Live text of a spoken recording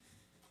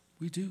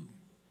We do.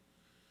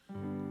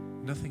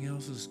 Nothing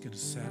else is going to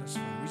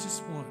satisfy. We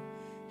just want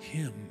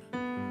him.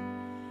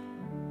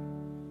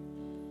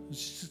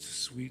 It's just a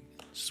sweet,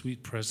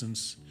 sweet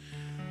presence.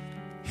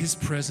 His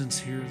presence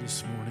here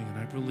this morning. And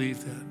I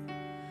believe that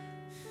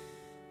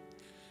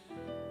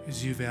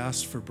as you've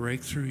asked for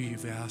breakthrough,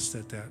 you've asked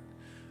that that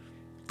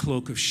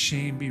cloak of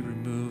shame be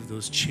removed,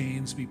 those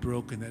chains be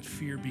broken, that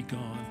fear be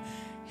gone.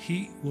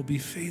 He will be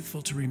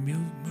faithful to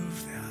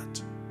remove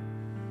that.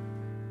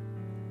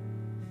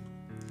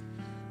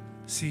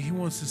 See, he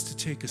wants us to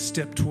take a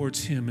step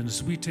towards him. And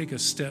as we take a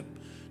step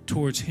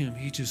towards him,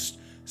 he just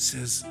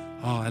says,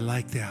 oh, I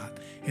like that.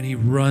 And he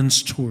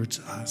runs towards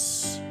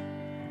us.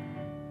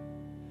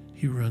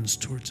 He runs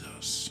towards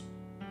us.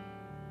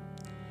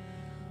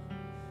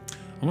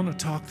 I want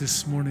to talk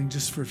this morning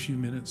just for a few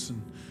minutes. And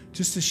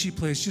just as she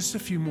plays, just a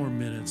few more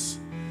minutes,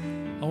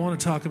 I want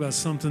to talk about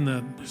something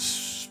that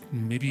was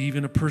maybe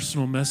even a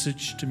personal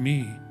message to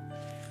me.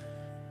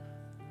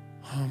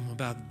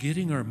 About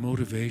getting our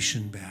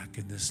motivation back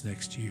in this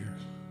next year.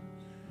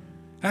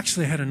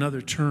 Actually, I had another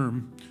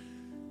term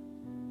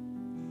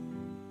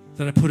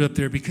that I put up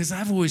there because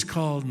I've always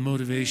called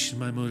motivation,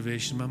 my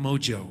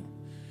mojo.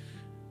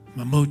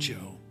 My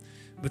mojo.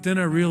 But then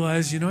I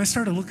realized, I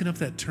started looking up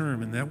that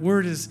term, and that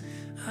word is,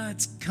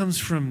 it comes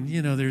from,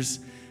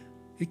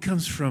 it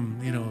comes from,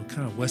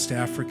 kind of West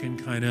African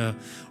kind of,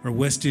 or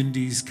West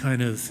Indies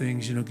kind of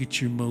things,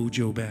 get your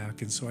mojo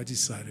back. And so I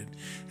decided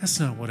that's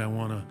not what I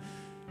want to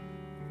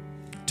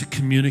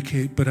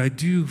communicate, but I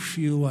do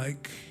feel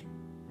like,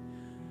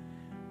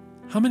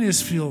 how many of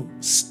us feel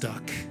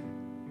stuck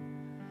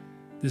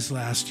this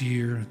last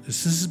year?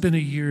 This has been a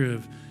year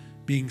of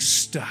being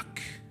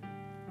stuck.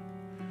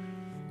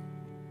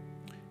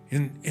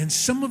 And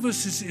some of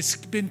us, it's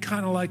been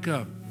kind of like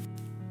a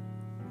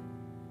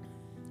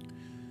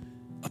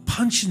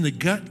punch in the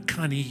gut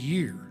kind of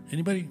year.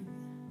 Anybody?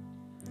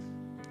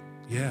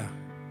 Yeah.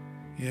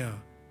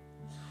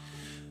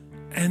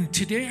 And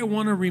today I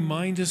want to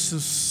remind us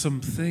of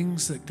some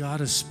things that God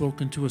has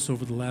spoken to us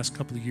over the last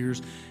couple of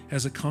years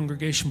as a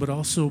congregation, but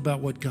also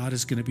about what God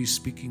is going to be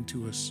speaking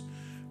to us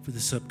for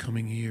this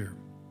upcoming year.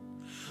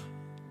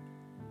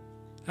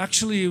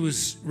 Actually, it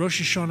was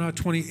Rosh Hashanah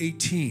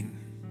 2018.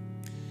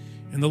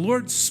 And the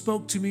Lord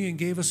spoke to me and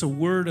gave us a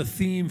word, a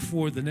theme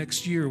for the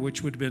next year,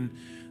 which would have been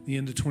the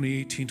end of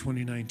 2018,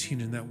 2019.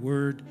 And that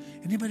word,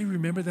 anybody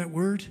remember that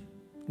word?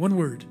 One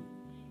word.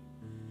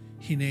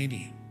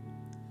 Hineni.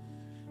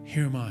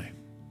 Here am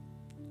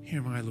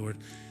I, Lord.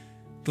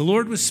 The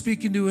Lord was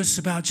speaking to us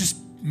about just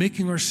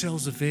making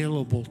ourselves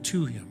available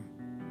to him.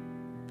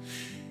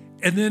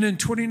 And then in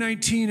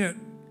 2019 at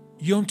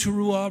Yom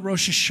Teruah,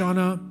 Rosh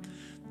Hashanah,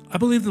 I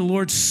believe the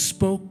Lord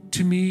spoke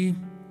to me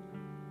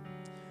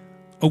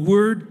a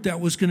word that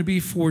was going to be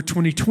for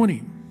 2020.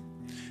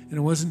 And it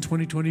wasn't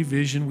 2020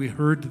 vision. We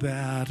heard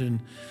that and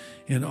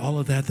all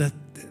of that.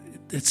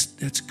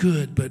 That's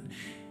good, but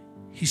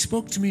he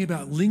spoke to me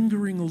about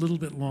lingering a little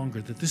bit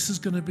longer, that this is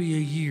going to be a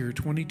year,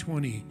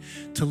 2020,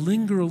 to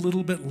linger a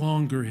little bit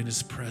longer in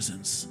his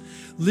presence.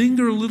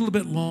 Linger a little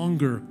bit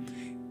longer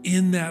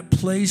in that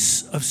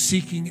place of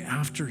seeking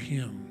after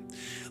him.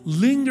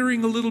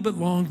 Lingering a little bit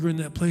longer in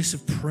that place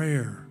of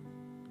prayer.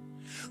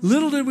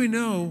 Little did we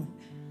know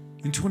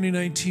in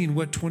 2019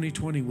 what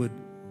 2020 would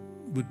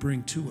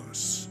bring to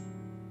us.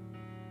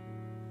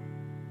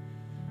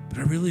 But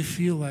I really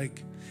feel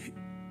like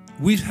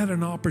we've had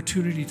an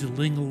opportunity to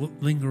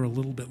linger a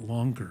little bit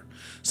longer.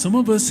 Some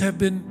of us have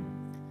been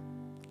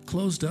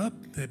closed up,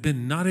 have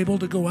been not able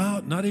to go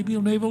out, not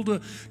able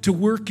to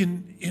work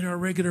in our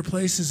regular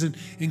places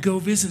and go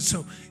visit.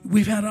 So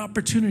we've had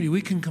opportunity.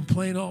 We can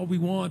complain all we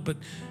want, but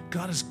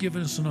God has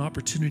given us an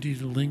opportunity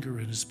to linger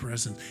in his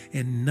presence.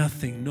 And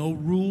nothing, no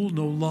rule,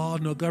 no law,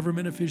 no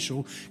government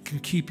official can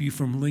keep you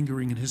from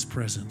lingering in his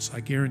presence. I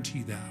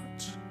guarantee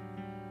that.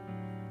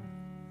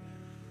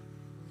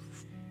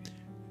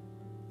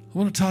 I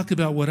want to talk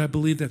about what I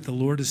believe that the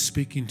Lord is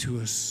speaking to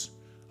us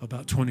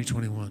about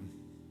 2021.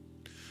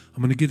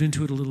 I'm going to get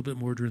into it a little bit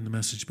more during the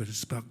message, but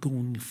it's about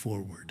going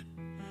forward,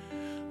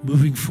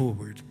 moving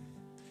forward.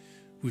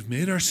 We've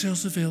made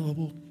ourselves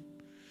available.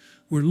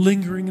 We're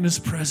lingering in his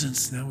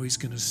presence. Now he's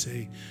going to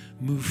say,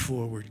 move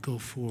forward, go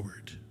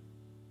forward.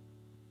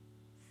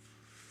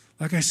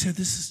 Like I said,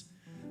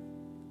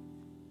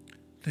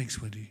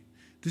 thanks, Wendy.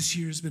 This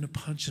year has been a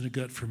punch in the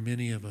gut for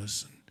many of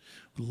us.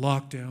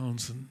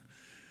 Lockdowns and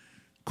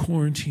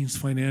quarantines,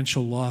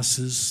 financial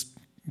losses,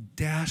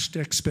 dashed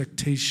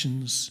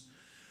expectations,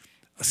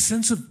 a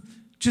sense of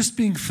just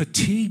being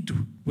fatigued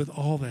with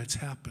all that's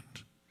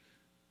happened,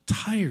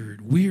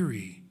 tired,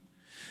 weary,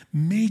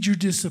 major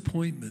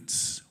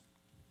disappointments.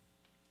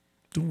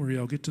 Don't worry,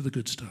 I'll get to the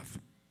good stuff.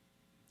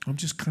 I'm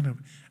just kind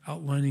of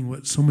outlining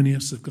what so many of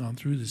us have gone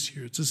through this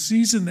year. It's a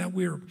season that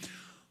we're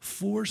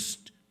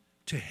forced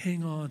to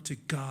hang on to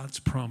God's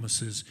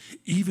promises,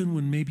 even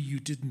when maybe you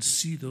didn't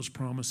see those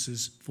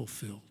promises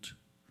fulfilled.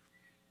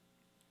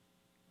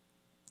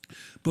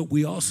 But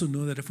we also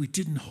know that if we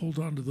didn't hold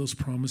on to those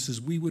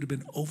promises, we would have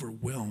been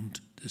overwhelmed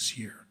this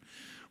year.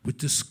 with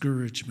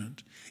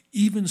discouragement.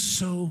 Even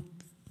so,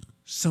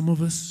 some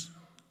of us,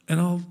 and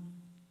I'll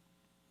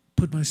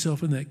put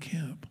myself in that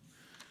camp,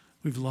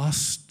 we've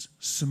lost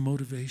some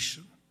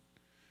motivation.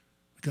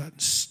 We've gotten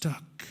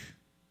stuck.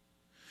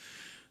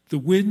 The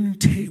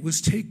wind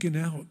was taken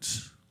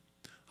out.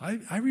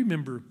 I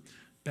remember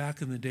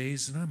back in the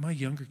days, and my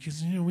younger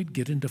kids, we'd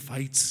get into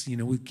fights,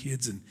 with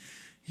kids, and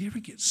you ever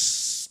get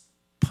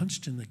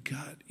punched in the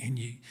gut, and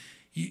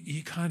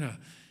you kind of,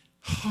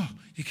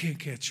 you can't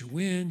catch your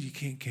wind, you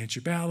can't catch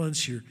your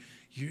balance.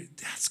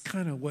 That's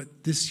kind of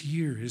what this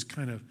year has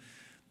kind of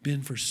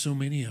been for so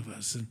many of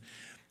us.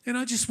 And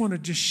I just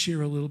want to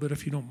share a little bit,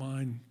 if you don't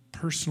mind,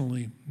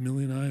 personally,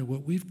 Millie and I,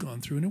 what we've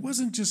gone through. And it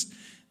wasn't just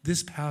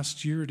this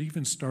past year. It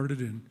even started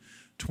in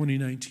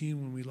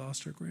 2019 when we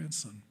lost our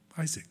grandson,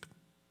 Isaac.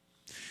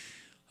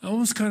 I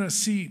almost kind of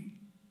see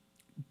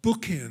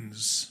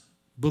bookends,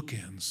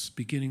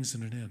 beginnings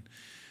and an end.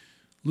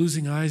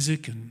 Losing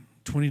Isaac in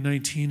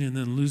 2019 and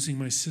then losing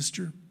my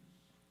sister.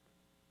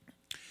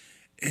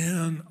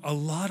 And a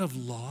lot of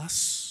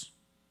loss,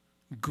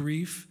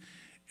 grief.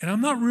 And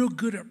I'm not real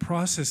good at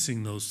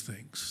processing those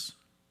things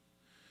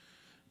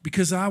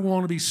because I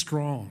want to be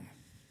strong.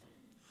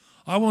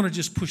 I want to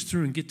just push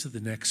through and get to the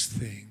next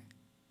thing.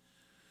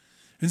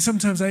 And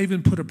sometimes I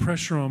even put a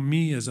pressure on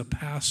me as a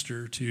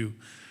pastor to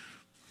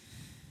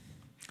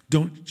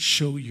don't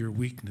show your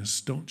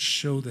weakness. Don't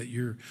show that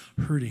you're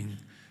hurting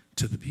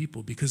to the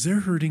people because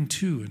they're hurting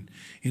too.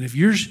 And if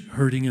you're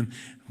hurting, and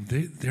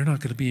they're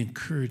not going to be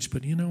encouraged.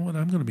 But you know what?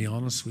 I'm going to be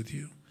honest with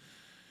you.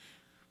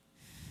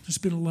 There's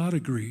been a lot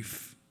of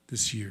grief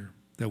this year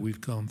that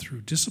we've gone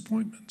through,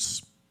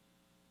 disappointments.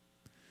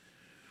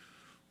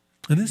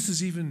 And this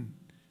is even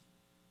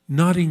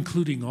not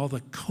including all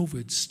the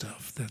COVID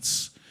stuff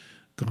that's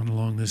gone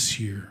along this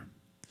year.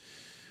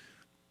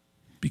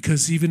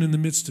 Because even in the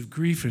midst of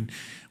grief, and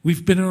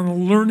we've been on a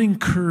learning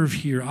curve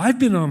here. I've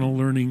been on a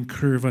learning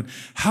curve on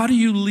how do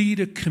you lead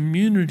a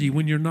community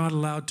when you're not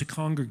allowed to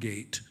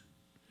congregate?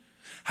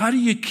 How do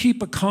you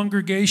keep a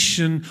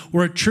congregation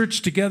or a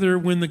church together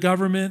when the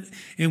government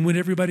and when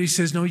everybody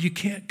says, no, you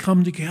can't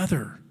come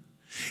together?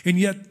 And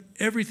yet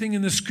everything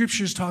in the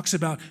scriptures talks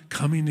about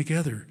coming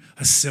together,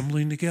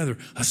 assembling together,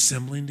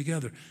 assembling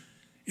together.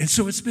 And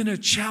so it's been a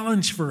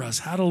challenge for us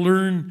how to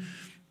learn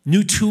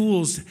new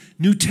tools,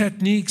 new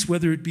techniques,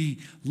 whether it be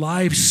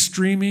live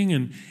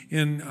streaming.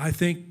 And I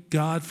thank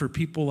God for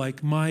people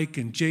like Mike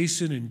and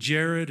Jason and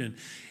Jared and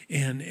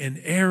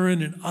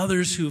Aaron and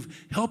others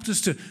who've helped us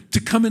to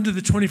come into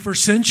the 21st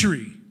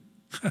century.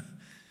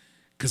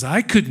 Because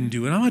I couldn't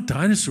do it. I'm a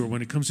dinosaur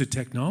when it comes to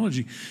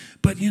technology.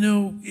 But,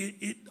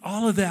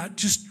 all of that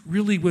just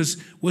really was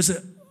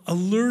a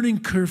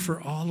learning curve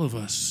for all of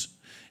us.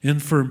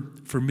 And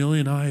for Millie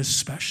and I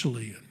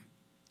especially.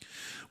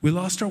 We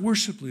lost our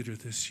worship leader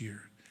this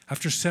year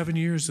after 7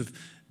 years of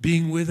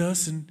being with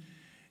us. And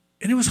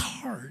it was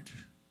hard.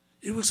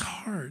 It was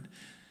hard.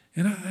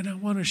 And I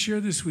want to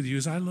share this with you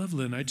as I love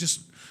Lynn. I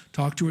just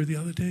talked to her the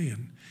other day.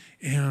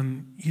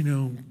 And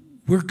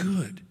we're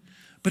good.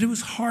 But it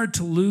was hard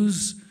to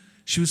lose.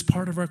 She was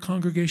part of our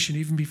congregation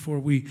even before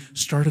we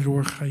started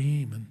Or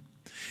Chaim.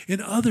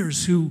 And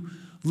others who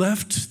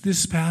left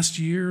this past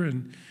year.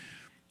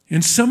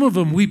 And some of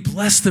them, we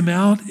blessed them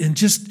out. And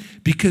just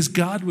because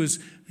God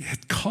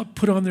had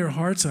put on their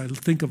hearts, I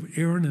think of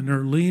Aaron and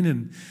Erlene.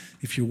 And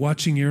if you're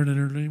watching Aaron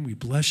and Erlene, we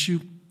bless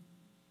you.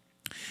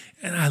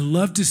 And I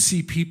love to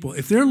see people,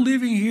 if they're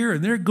living here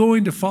and they're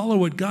going to follow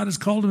what God has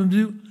called them to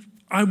do,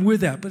 I'm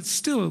with that. But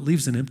still, it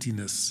leaves an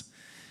emptiness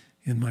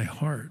in my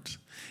heart.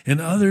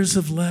 And others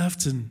have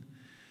left, and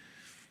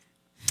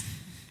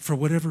for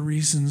whatever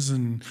reasons,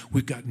 and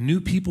we've got new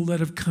people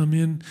that have come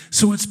in.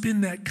 So it's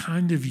been that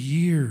kind of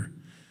year,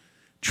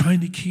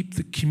 trying to keep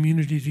the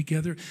community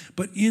together.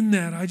 But in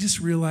that, I just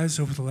realized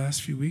over the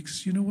last few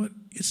weeks, you know what?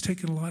 It's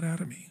taken a lot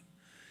out of me.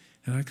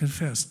 And I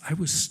confess, I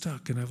was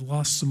stuck and I've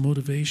lost some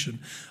motivation.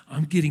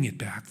 I'm getting it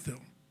back, though.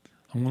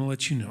 I want to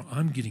let you know,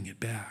 I'm getting it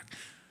back.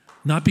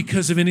 Not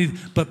because of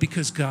but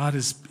because God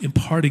is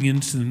imparting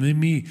into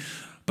me.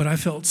 But I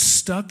felt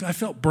stuck. I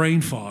felt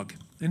brain fog.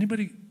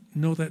 Anybody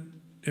know that?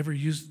 Ever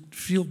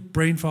feel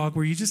brain fog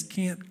where you just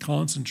can't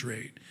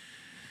concentrate?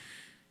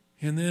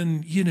 And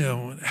then,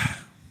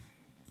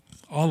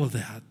 all of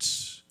that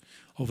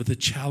over the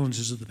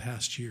challenges of the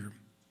past year.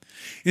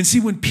 And see,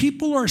 when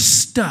people are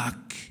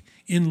stuck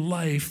in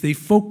life, they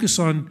focus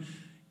on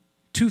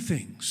two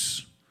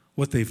things: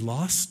 what they've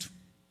lost.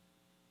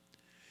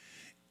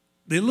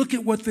 They look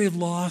at what they've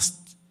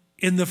lost,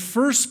 and the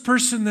first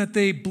person that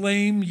they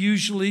blame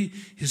usually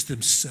is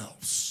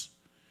themselves.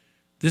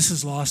 This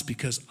is lost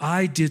because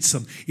I did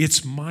something.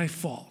 It's my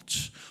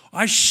fault.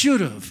 I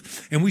should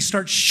have. And we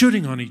start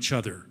shooting on each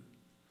other.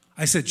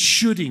 I said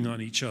shooting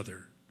on each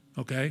other,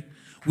 okay?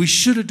 We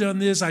should have done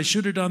this. I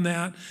should have done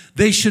that.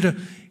 They should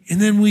have. And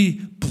then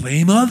we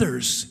blame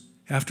others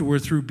after we're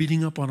through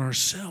beating up on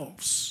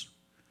ourselves.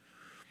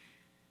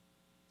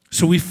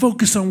 So we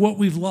focus on what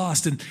we've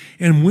lost.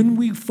 And when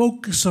we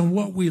focus on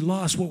what we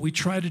lost, what we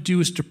try to do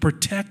is to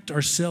protect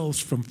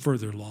ourselves from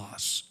further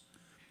loss.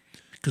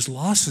 Because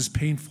loss is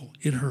painful.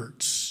 It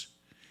hurts.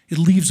 It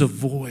leaves a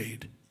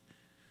void.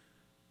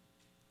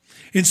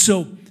 And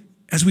so,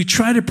 as we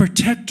try to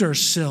protect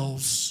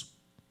ourselves,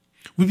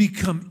 we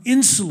become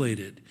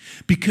insulated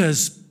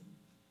because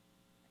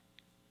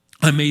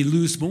I may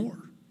lose more.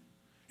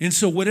 And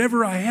so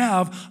whatever I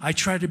have, I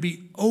try to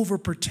be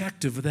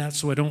overprotective of that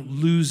so I don't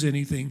lose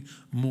anything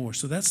more.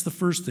 So that's the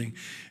first thing,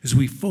 is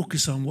we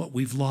focus on what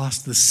we've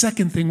lost. The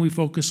second thing we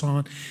focus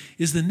on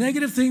is the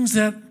negative things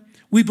that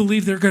we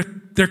believe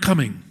they're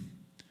coming.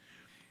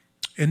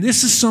 And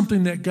this is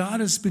something that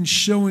God has been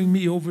showing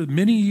me over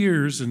many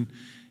years, and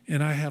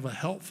I have a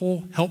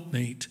helpful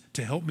helpmate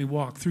to help me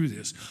walk through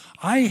this.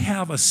 I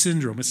have a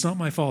syndrome. It's not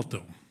my fault,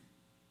 though.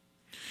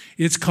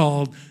 It's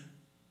called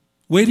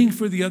waiting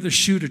for the other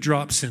shoe to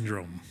drop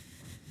syndrome.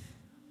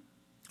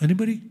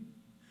 Anybody?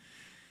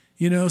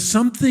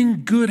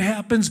 Something good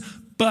happens,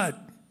 but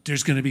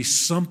there's going to be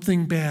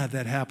something bad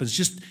that happens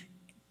just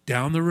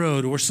down the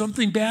road. Or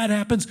something bad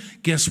happens,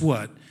 guess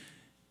what?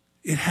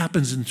 It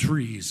happens in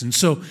threes. And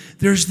so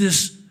there's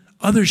this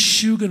other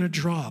shoe going to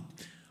drop.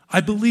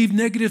 I believe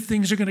negative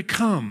things are going to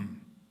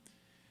come.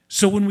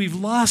 So when we've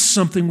lost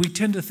something, we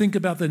tend to think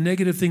about the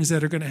negative things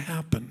that are going to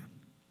happen.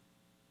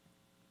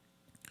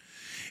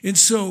 And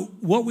so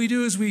what we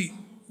do is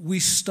we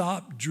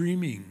stop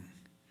dreaming.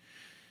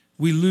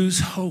 We lose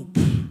hope.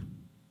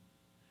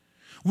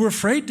 We're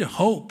afraid to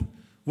hope.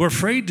 We're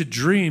afraid to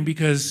dream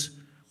because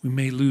we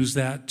may lose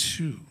that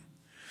too.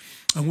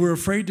 And we're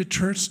afraid to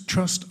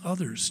trust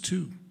others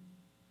too.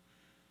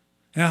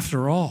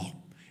 After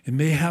all, it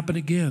may happen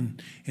again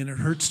and it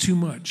hurts too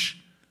much,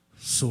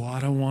 so I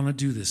don't want to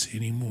do this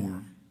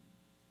anymore.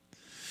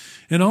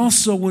 And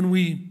also when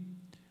we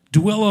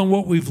dwell on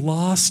what we've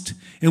lost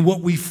and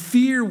what we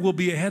fear will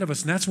be ahead of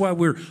us. And that's why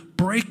we're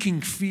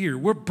breaking fear.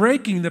 We're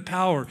breaking the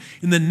power.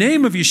 In the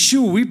name of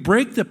Yeshua, we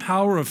break the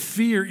power of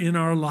fear in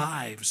our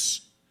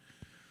lives.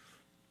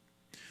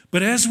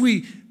 But as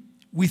we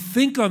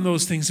think on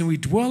those things and we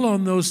dwell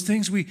on those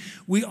things, we're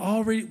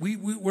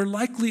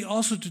likely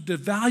also to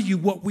devalue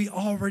what we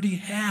already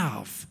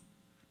have.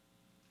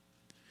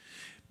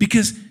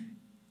 Because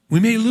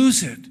we may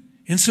lose it.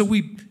 And so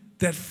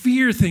that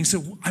fear thinks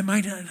that I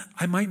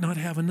might not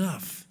have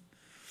enough.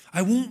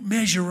 I won't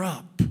measure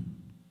up.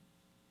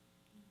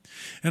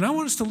 And I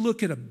want us to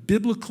look at a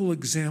biblical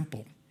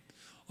example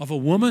of a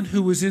woman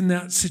who was in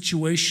that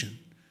situation.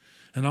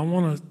 And I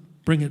want to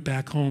bring it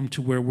back home to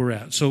where we're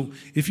at. So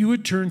if you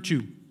would turn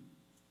to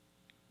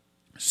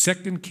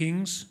 2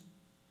 Kings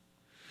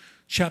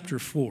chapter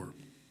 4.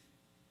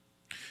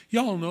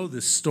 Y'all know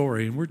this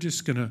story, and we're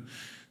just going to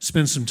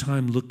spend some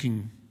time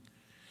looking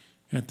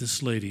at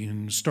this lady.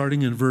 And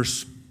starting in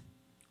verse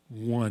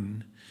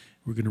 1,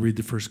 we're going to read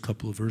the first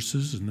couple of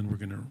verses, and then we're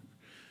going to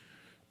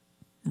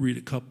read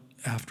a couple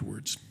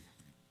afterwards.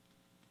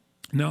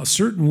 Now, a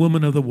certain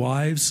woman of the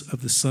wives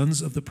of the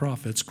sons of the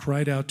prophets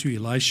cried out to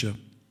Elisha,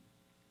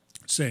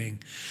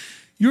 saying,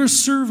 "Your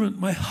servant,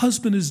 my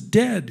husband, is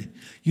dead.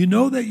 You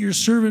know that your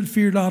servant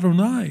feared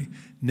Adonai.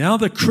 Now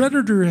the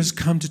creditor has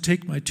come to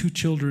take my 2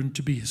 children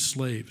to be his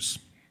slaves."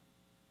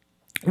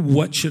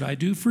 "What should I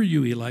do for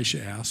you?"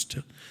 Elisha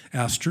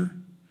asked her.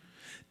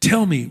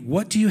 "Tell me,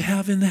 what do you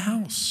have in the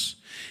house?"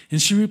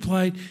 And she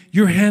replied,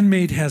 "Your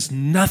handmaid has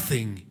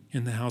nothing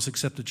in the house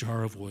except a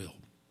jar of oil."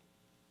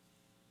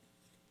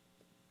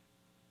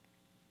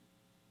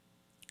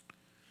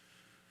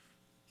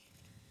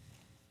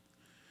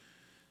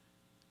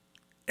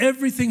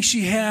 Everything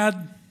she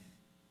had,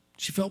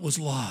 she felt was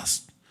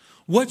lost.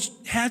 What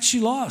had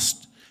she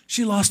lost?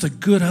 She lost a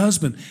good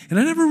husband. And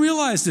I never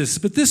realized this,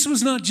 but this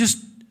was not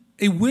just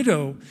a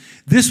widow.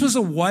 This was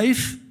a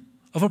wife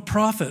of a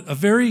prophet, a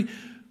very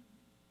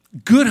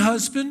good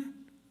husband,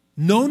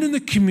 known in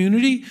the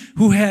community,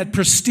 who had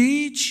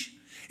prestige,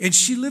 and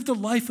she lived a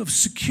life of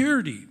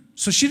security.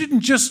 So she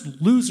didn't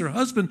just lose her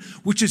husband,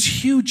 which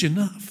is huge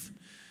enough.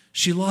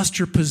 She lost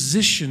her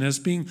position as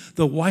being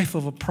the wife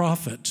of a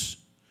prophet.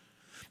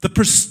 The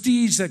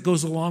prestige that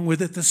goes along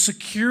with it, the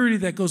security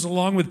that goes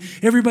along with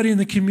it. Everybody in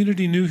the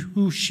community knew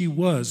who she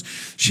was.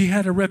 She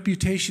had a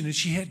reputation and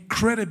she had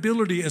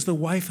credibility as the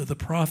wife of the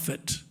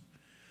prophet.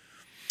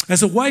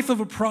 As a wife of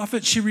a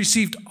prophet, she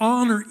received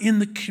honor in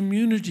the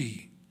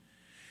community.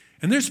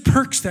 And there's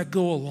perks that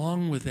go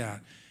along with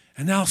that.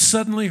 And now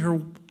suddenly her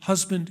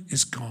husband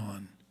is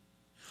gone.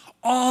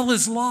 All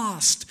is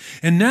lost.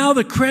 And now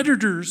the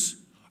creditors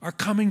are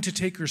coming to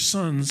take her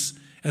sons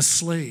as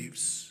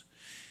slaves.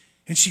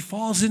 And she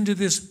falls into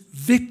this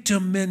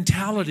victim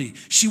mentality.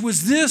 She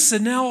was this,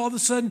 and now all of a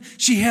sudden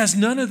she has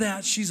none of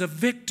that. She's a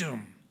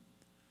victim.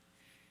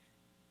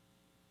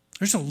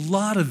 There's a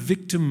lot of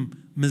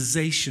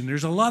victimization.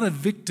 There's a lot of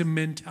victim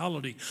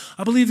mentality.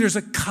 I believe there's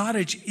a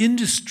cottage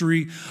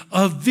industry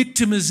of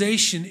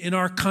victimization in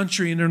our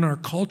country and in our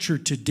culture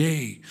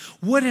today.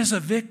 What is a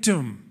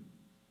victim?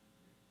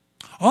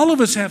 All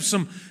of us have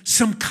some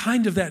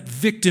kind of that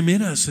victim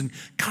in us, and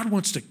God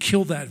wants to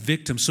kill that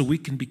victim so we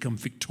can become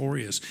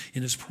victorious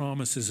in his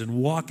promises and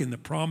walk in the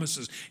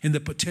promises and the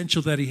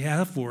potential that he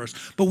has for us.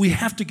 But we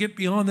have to get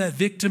beyond that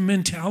victim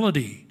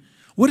mentality.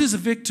 What is a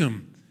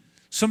victim?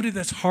 Somebody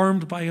that's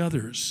harmed by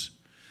others,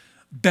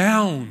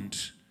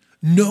 bound,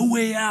 no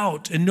way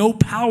out, and no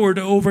power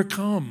to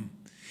overcome,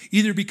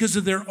 either because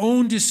of their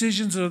own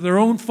decisions or their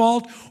own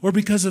fault or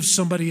because of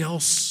somebody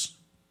else.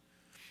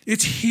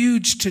 It's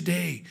huge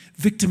today,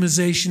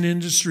 victimization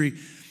industry.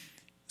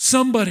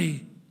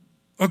 Somebody,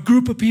 a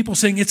group of people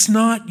saying it's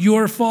not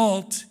your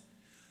fault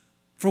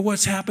for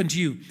what's happened to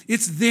you.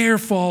 It's their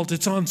fault.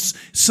 It's on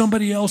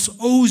somebody else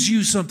owes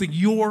you something.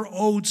 You're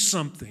owed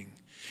something.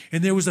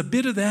 And there was a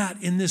bit of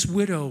that in this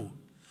widow.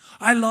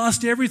 I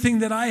lost everything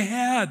that I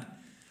had.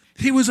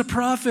 He was a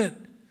prophet.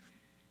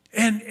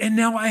 And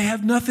now I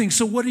have nothing.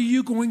 So what are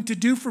you going to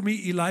do for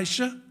me,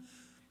 Elisha?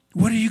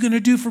 What are you going to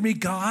do for me,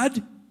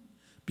 God?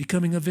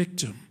 Becoming a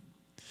victim.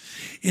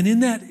 And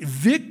in that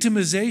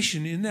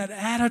victimization, in that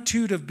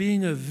attitude of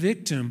being a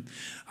victim,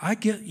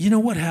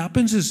 what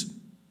happens is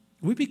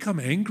we become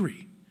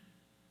angry.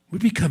 We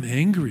become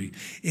angry.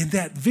 And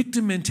that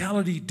victim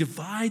mentality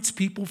divides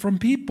people from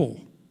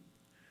people.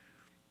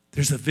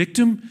 There's a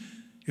victim.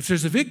 If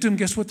there's a victim,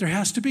 guess what there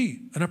has to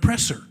be? An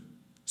oppressor.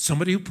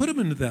 Somebody who put him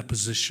into that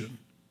position.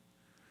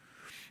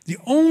 The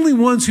only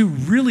ones who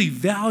really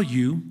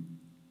value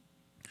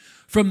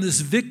from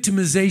this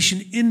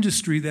victimization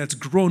industry that's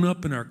grown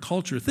up in our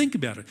culture, think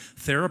about it.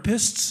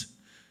 Therapists,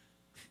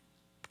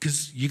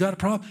 because you got a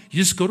problem. You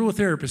just go to a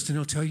therapist and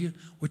he'll tell you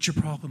what your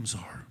problems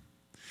are.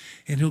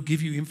 And he'll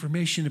give you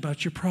information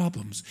about your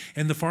problems.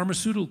 And the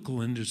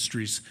pharmaceutical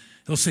industries,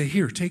 they'll say,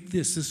 here, take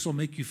this. This will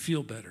make you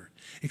feel better.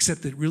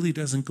 Except it really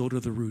doesn't go to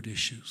the root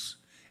issues.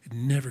 It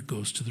never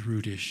goes to the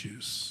root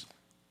issues.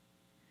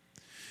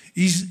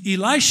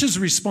 Elisha's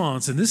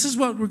response, and this is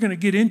what we're going to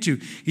get into.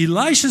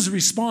 Elisha's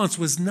response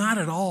was not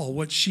at all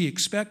what she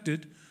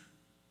expected.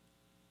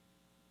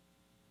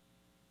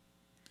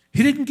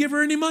 He didn't give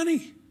her any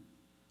money.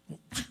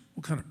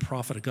 What kind of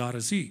prophet of God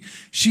is he?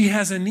 She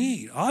has a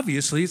need.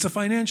 Obviously, it's a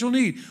financial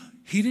need.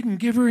 He didn't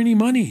give her any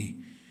money.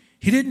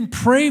 He didn't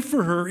pray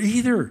for her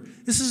either.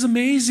 This is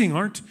amazing.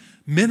 Aren't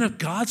men of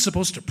God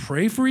supposed to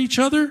pray for each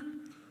other?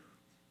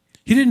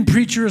 He didn't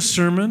preach her a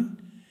sermon.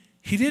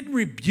 He didn't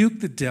rebuke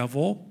the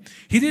devil.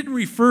 He didn't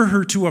refer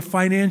her to a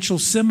financial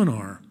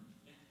seminar.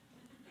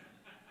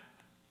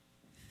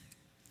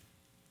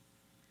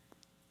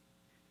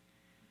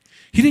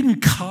 He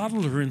didn't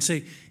coddle her and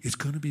say, it's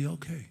going to be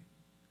okay.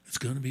 It's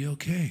going to be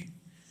okay.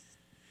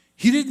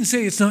 He didn't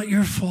say, it's not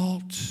your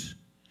fault.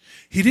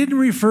 He didn't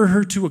refer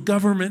her to a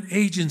government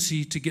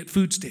agency to get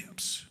food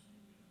stamps.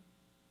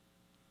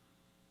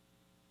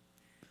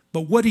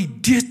 But what he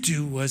did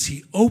do was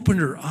he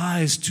opened her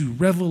eyes to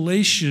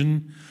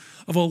revelation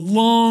of a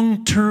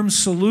long-term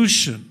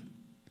solution.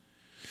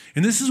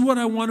 And this is what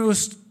I want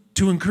us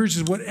to encourage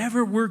is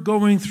whatever we're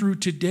going through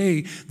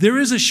today, there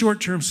is a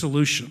short-term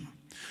solution.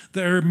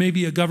 There may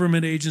be a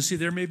government agency,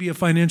 there may be a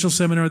financial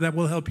seminar that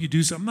will help you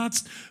do so.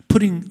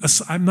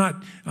 I'm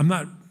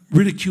not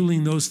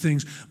ridiculing those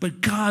things,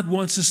 but God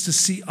wants us to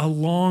see a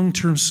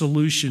long-term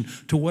solution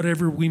to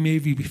whatever we may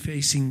be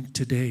facing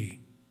today.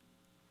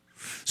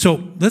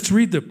 So let's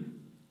read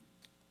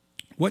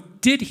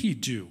what did he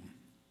do?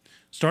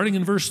 Starting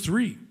in verse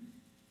 3.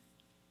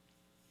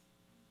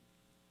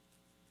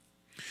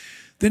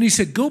 Then he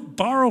said, go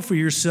borrow for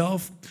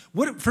yourself.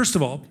 First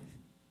of all,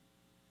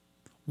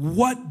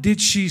 what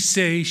did she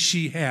say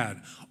she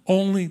had?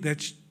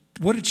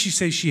 What did she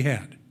say she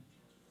had?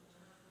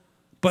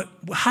 But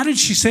how did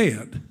she say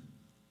it?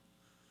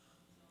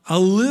 A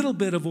little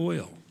bit of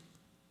oil.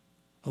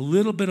 A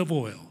little bit of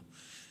oil.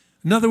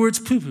 In other words,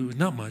 poo-poo,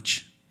 not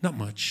much. Not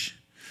much.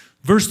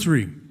 Verse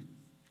 3.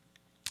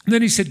 And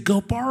then he said,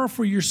 go borrow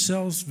for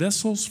yourselves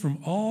vessels from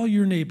all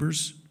your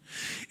neighbors,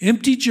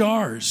 empty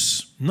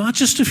jars, not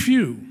just a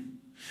few.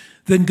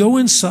 Then go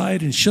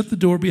inside and shut the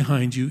door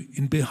behind you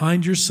and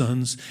behind your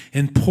sons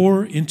and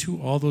pour into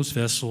all those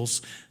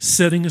vessels,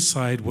 setting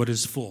aside what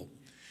is full.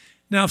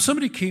 Now, if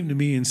somebody came to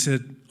me and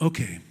said,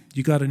 okay,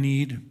 you got a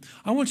need.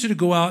 I want you to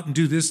go out and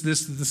do this,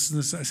 this, this, and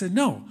this. I said,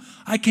 no,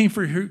 I came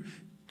for here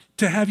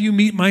to have you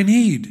meet my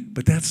need.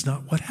 But that's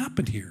not what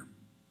happened here.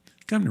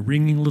 Kind of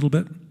ringing a little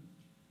bit.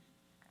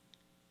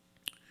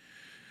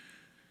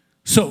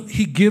 So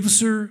he gives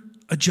her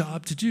a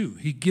job to do.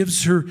 He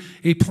gives her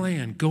a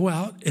plan. Go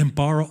out and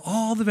borrow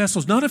all the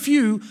vessels, not a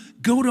few.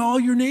 Go to all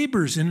your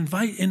neighbors and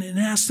invite and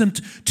ask them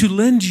to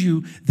lend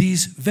you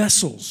these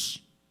vessels.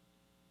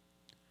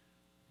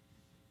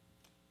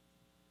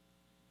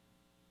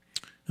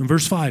 In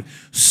verse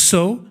 5,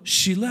 so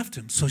she left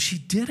him. So she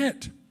did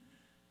it.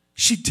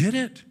 She did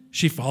it.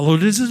 She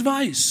followed his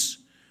advice.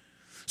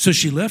 So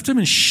she left him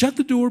and shut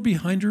the door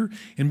behind her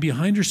and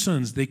behind her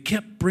sons. They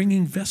kept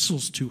bringing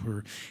vessels to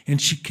her,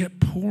 and she kept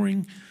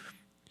pouring.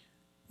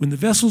 When the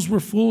vessels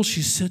were full,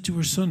 she said to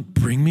her son,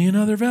 bring me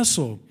another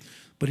vessel.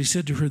 But he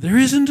said to her, there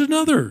isn't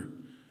another.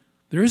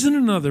 There isn't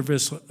another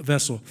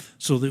vessel.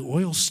 So the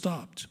oil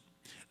stopped.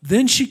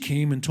 Then she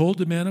came and told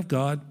the man of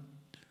God.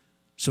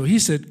 So he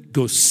said,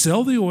 go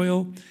sell the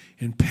oil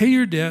and pay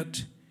your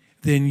debt.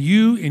 Then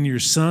you and your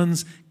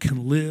sons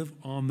can live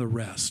on the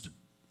rest.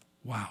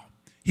 Wow.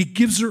 He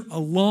gives her a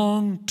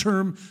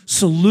long-term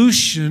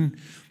solution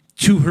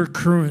to her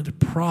current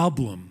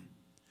problem.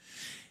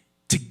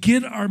 To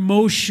get our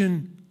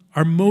motion,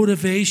 our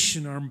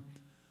motivation,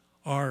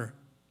 our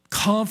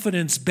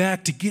confidence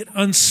back, to get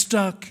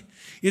unstuck,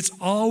 it's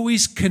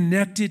always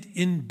connected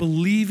in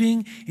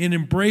believing and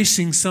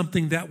embracing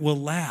something that will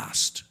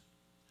last,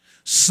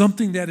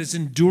 something that is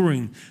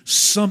enduring,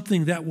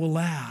 something that will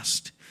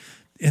last.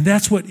 And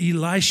that's what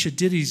Elisha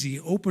did, is he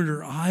opened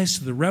her eyes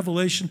to the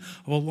revelation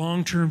of a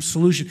long-term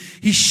solution.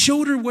 He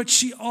showed her what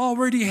she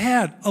already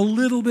had, a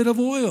little bit of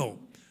oil.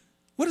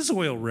 What does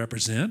oil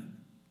represent?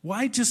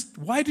 Why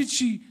did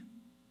she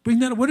bring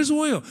that up? What is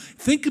oil?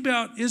 Think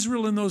about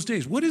Israel in those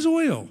days. What is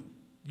oil?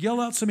 Yell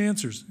out some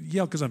answers.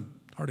 Yell, because I'm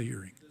hard of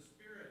hearing.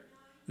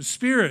 The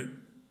Spirit.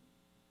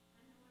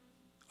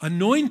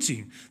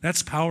 Anointing.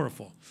 That's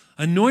powerful.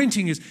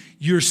 Anointing is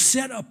you're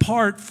set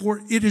apart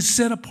for, it is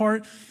set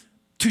apart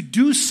to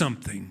do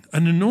something.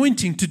 An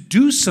anointing to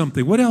do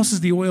something. What else is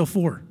the oil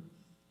for?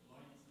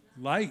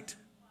 Light.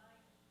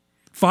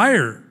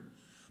 Fire.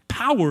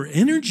 Power.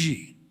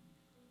 Energy.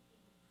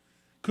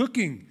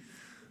 Cooking.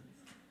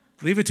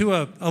 Leave it to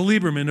a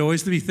Lieberman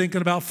always to be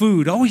thinking about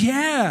food. Oh,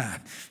 yeah.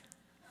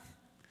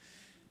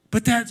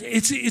 But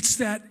it's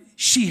that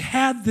she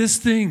had this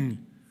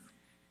thing.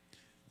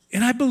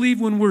 And I believe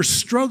when we're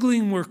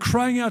struggling, we're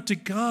crying out to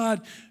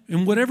God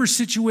in whatever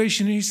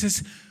situation, He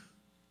says,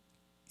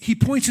 He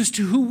points us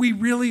to who we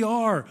really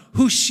are,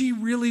 who she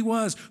really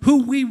was,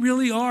 who we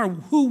really are.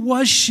 Who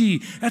was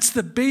she? That's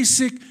the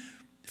basic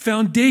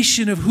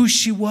foundation of who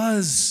she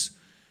was.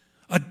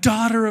 A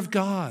daughter of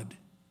God.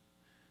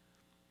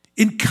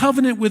 In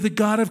covenant with the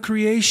God of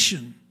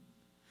creation.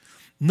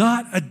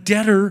 Not a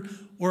debtor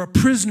or a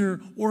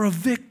prisoner or a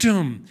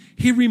victim.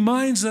 He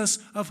reminds us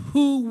of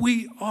who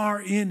we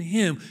are in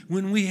Him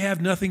when we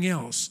have nothing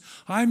else.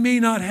 I may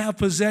not have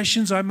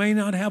possessions, I may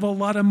not have a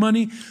lot of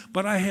money,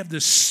 but I have the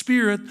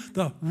Spirit,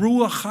 the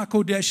Ruach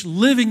HaKodesh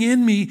living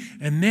in me,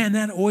 and man,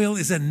 that oil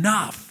is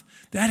enough.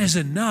 That is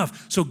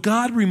enough. So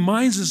God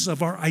reminds us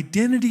of our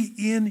identity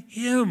in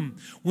Him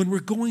when we're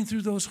going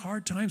through those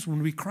hard times,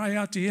 when we cry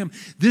out to Him.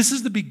 This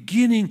is the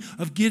beginning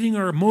of getting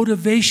our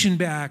motivation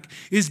back,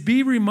 is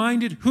be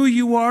reminded who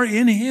you are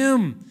in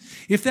Him.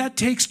 If that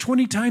takes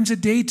 20 times a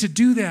day to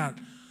do that,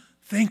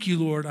 thank you,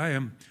 Lord.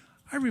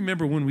 I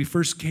remember when we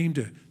first came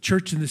to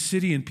church in the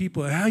city and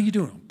people, how you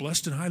doing?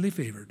 Blessed and highly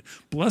favored.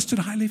 Blessed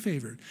and highly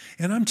favored.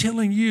 And I'm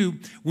telling you,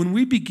 when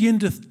we begin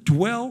to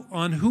dwell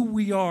on who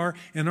we are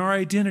and our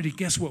identity,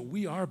 guess what?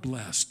 We are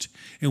blessed.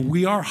 And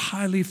we are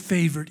highly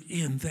favored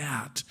in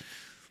that.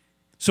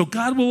 So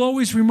God will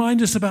always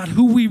remind us about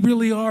who we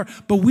really are,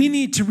 but we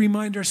need to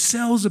remind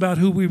ourselves about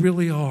who we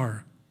really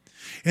are.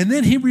 And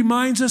then He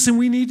reminds us, and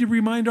we need to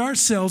remind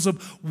ourselves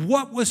of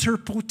what was her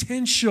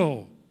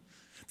potential.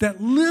 That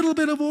little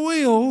bit of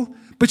oil,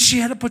 but she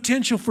had a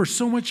potential for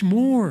so much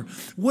more.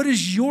 What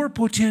is your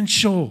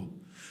potential?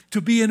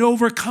 To be an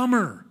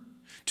overcomer.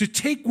 To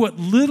take what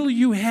little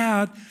you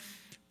had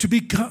to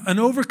become an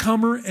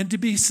overcomer and to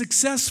be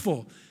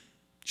successful.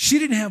 She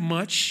didn't have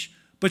much,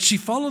 but she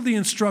followed the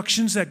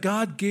instructions that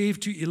God gave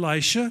to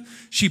Elisha.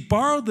 She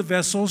borrowed the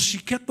vessels. She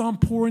kept on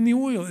pouring the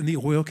oil, and the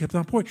oil kept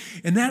on pouring.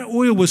 And that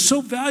oil was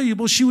so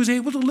valuable, she was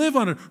able to live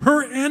on it,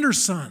 her and her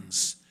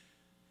sons.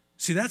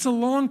 See, that's a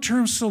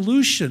long-term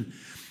solution.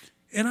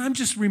 And I'm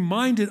just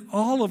reminded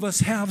all of us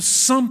have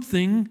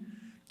something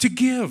to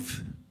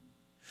give.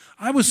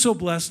 I was so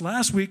blessed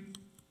last week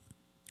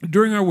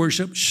during our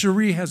worship.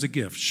 Cherie has a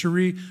gift.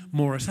 Cherie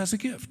Morris has a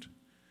gift.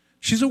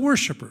 She's a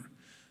worshiper.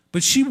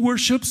 But she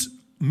worships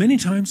many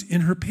times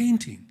in her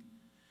painting.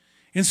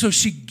 And so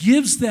she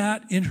gives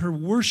that in her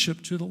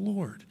worship to the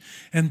Lord.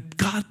 And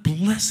God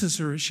blesses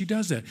her as she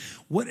does that.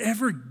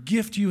 Whatever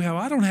gift you have,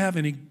 I don't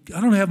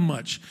have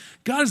much.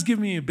 God has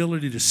given me the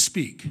ability to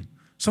speak.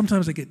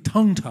 Sometimes I get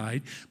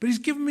tongue-tied, but He's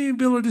given me the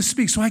ability to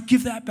speak. So I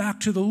give that back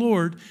to the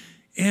Lord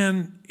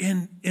and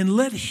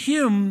let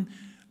Him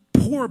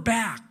pour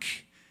back.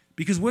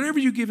 Because whatever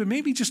you give Him,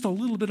 maybe just a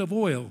little bit of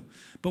oil,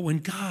 but when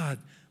God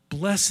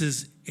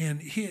blesses,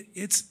 and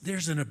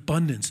there's an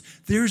abundance.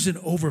 There's an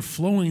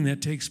overflowing that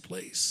takes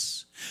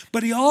place.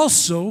 But He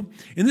also,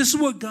 and this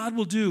is what God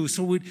will do,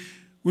 so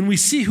when we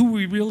see who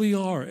we really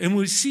are, and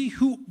we see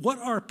what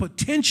our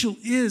potential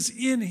is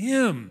in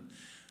Him,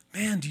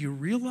 man, do you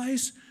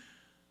realize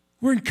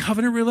we're in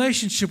covenant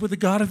relationship with the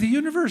God of the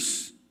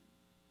universe?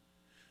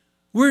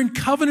 We're in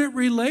covenant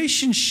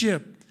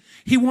relationship.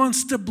 He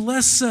wants to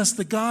bless us.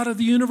 The God of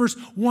the universe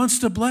wants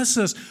to bless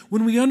us.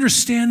 When we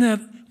understand that,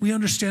 we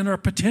understand our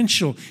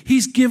potential.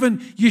 He's given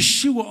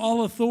Yeshua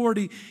all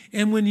authority.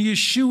 And when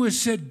Yeshua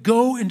said,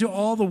 go into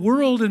all the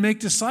world and make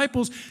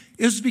disciples,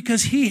 it was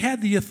because He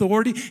had the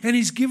authority, and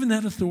He's given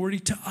that authority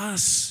to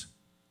us.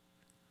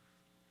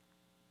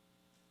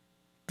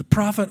 The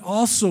prophet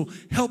also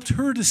helped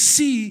her to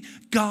see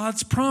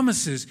God's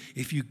promises.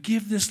 If you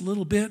give this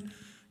little bit,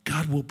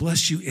 God will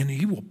bless you, and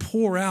He will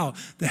pour out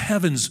the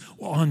heavens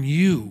on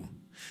you.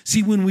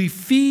 See, when we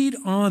feed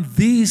on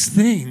these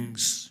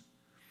things,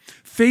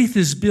 faith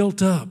is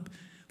built up.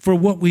 for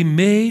what we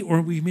may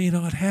or we may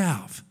not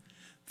have.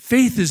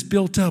 Faith is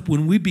built up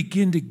when we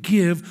begin to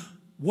give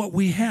what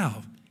we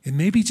have. It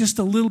may be just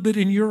a little bit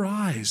in your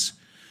eyes.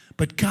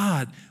 But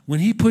God,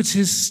 when he puts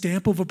his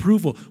stamp of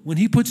approval, when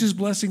he puts his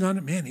blessing on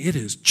it, man,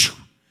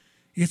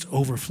 it's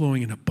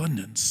overflowing in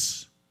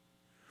abundance.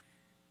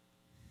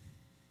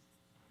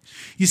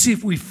 You see,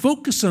 if we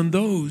focus on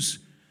those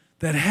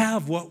that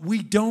have what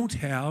we don't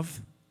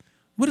have,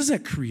 what does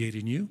that create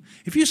in you?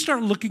 If you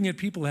start looking at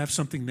people who have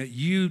something that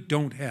you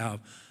don't have,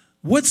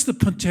 what's the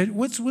potential?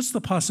 What's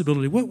the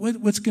possibility?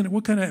 What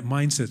kind of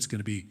mindset's going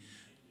to be?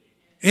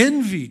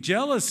 Envy,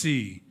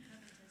 jealousy.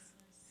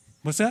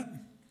 What's that?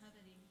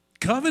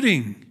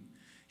 Coveting.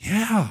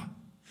 Yeah.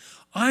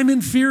 I'm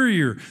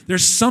inferior.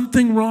 There's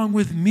something wrong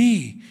with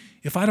me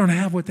if I don't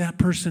have what that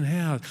person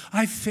has.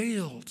 I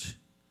failed.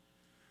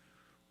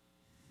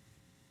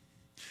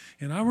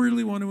 And I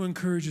really want to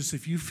encourage us,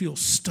 if you feel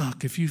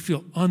stuck, if you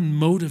feel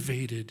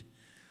unmotivated,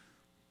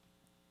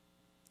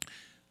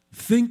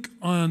 think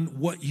on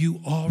what you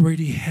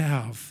already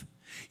have.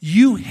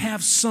 You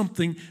have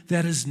something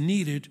that is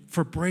needed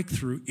for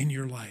breakthrough in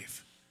your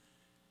life.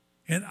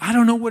 And I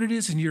don't know what it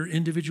is in your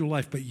individual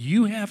life, but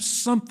you have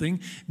something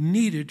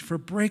needed for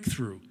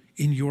breakthrough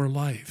in your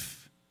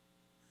life.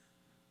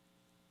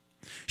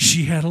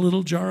 She had a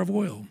little jar of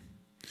oil,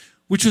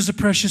 which is a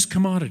precious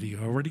commodity.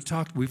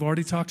 We've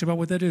already talked about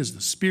what that is,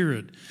 the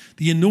Spirit,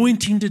 the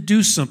anointing to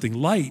do something,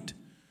 light.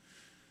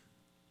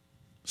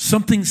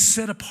 Something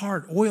set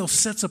apart. Oil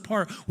sets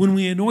apart. When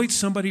we anoint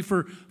somebody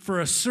for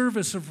a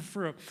service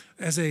or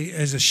as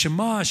a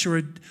shamash or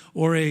an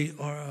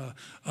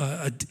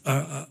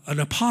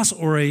apostle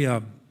or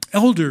a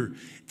elder,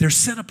 they're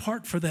set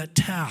apart for that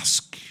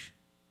task.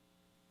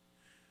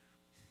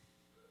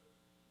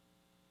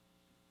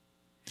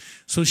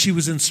 So she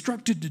was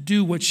instructed to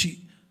do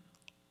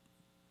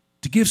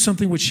to give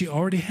something which she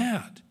already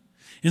had.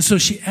 And so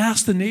she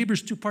asked the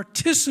neighbors to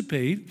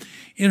participate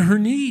in her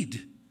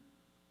need.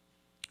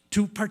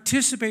 To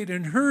participate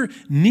in her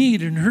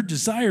need and her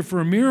desire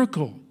for a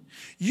miracle.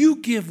 You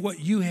give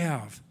what you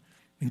have,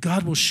 and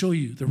God will show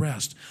you the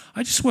rest.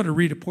 I just want to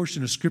read a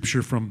portion of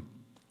Scripture from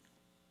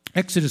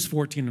Exodus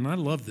 14, and I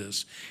love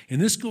this.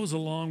 And this goes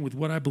along with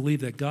what I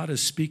believe that God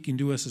is speaking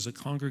to us as a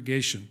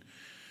congregation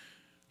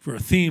for a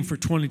theme for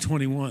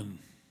 2021.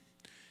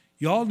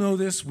 You all know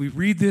this. We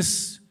read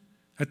this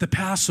at the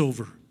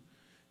Passover.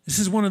 This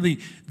is one of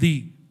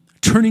the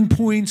turning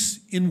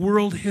points in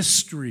world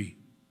history.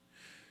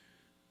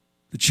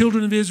 The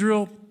children of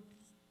Israel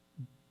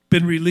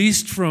been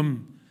released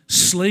from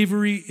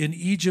slavery in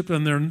Egypt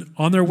and they're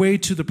on their way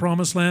to the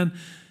promised land,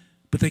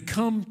 but they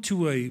come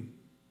to a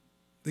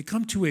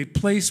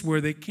place where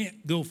they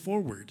can't go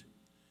forward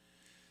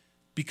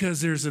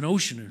because there's an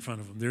ocean in front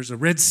of them. There's a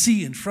Red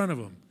Sea in front of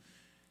them.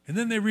 And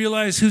then they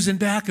realize who's in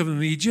back of them.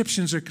 The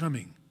Egyptians are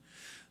coming.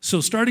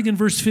 So starting in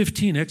verse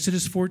 15,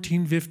 Exodus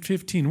 14,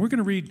 15, we're going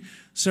to read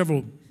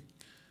several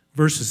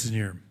verses in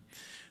here.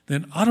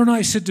 Then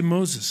Adonai said to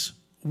Moses,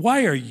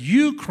 "Why are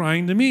you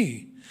crying to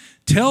me?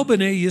 Tell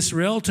Bnei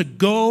Yisrael to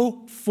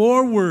go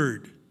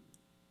forward.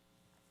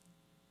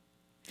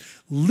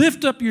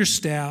 Lift up your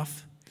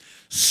staff,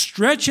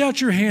 stretch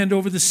out your hand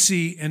over the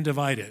sea and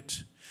divide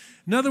it."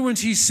 In other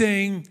words, he's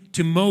saying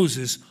to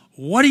Moses,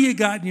 what do you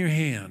got in your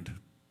hand?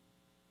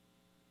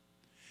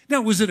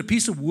 Now, was it a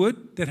piece of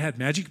wood that had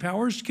magic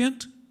powers,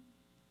 Kent?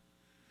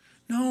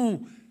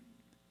 No.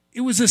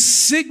 It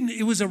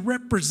was a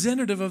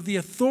representative of the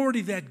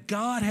authority that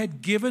God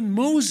had given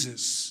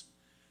Moses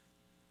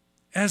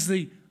as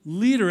the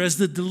leader, as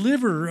the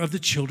deliverer of the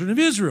children of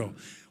Israel.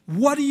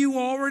 What do you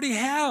already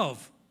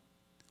have?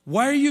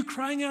 Why are you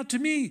crying out to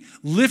me?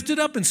 Lift it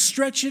up and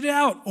stretch it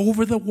out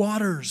over the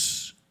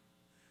waters.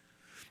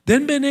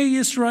 Then Bnei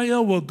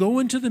Yisrael will go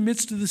into the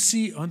midst of the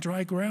sea on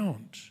dry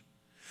ground.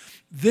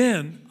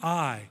 Then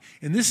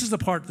and this is the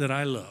part that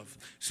I love.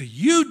 So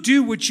you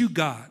do what you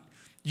got.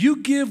 You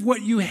give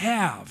what you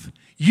have.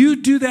 You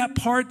do that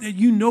part that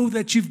you know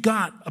that you've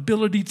got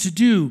ability to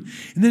do.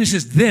 And then it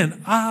says,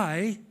 then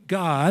I,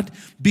 God,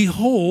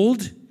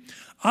 behold,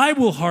 I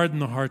will harden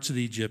the hearts of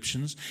the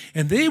Egyptians,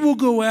 and they will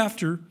go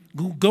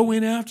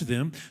in after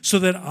them, so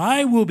that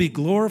I will be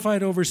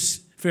glorified over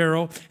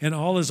Pharaoh and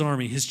all his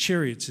army, his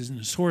chariots and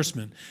his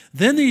horsemen.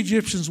 Then the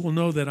Egyptians will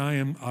know that I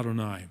am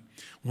Adonai,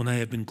 when I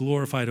have been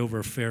glorified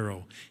over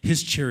Pharaoh,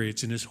 his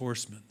chariots and his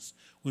horsemen.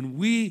 When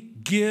we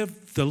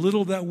give the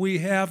little that we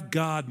have,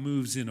 God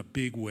moves in a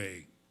big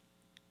way.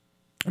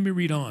 Let me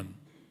read on.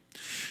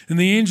 And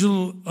the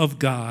angel of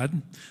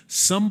God,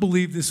 some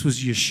believe this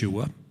was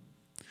Yeshua,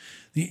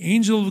 the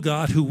angel of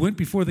God who went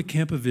before the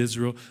camp of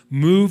Israel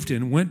moved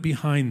and went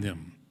behind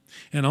them.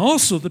 And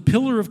also the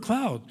pillar of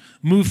cloud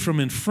moved from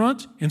in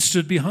front and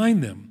stood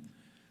behind them.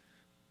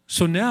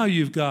 So now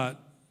you've got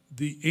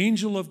the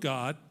angel of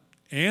God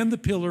and the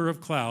pillar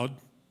of cloud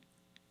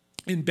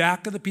in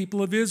back of the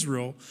people of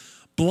Israel,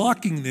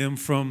 blocking them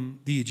from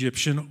the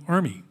Egyptian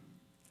army.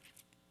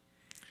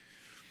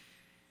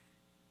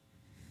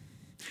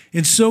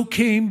 And so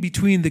came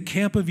between the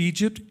camp of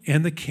Egypt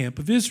and the camp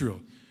of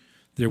Israel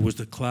there was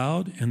the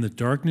cloud and the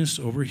darkness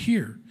over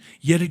here.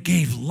 Yet it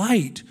gave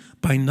light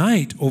by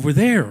night over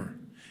there.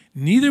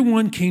 Neither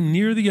one came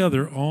near the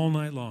other all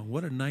night long.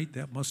 What a night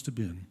that must have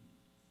been.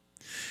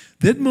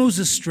 Then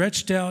Moses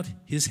stretched out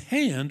his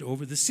hand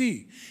over the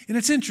sea. And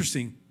it's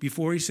interesting.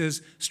 Before he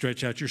says,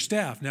 stretch out your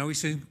staff. Now he's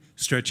saying,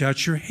 stretch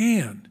out your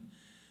hand.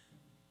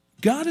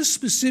 God is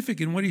specific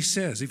in what he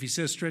says. If he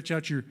says, stretch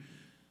out your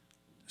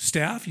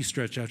staff, you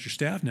stretch out your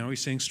staff. Now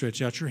he's saying,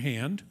 stretch out your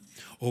hand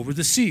over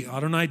the sea.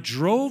 Adonai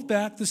drove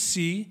back the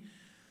sea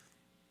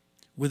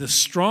with a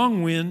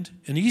strong wind,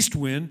 an east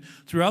wind,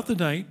 throughout the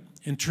night,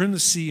 and turned the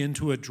sea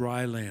into a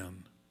dry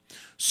land.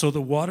 So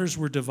the waters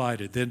were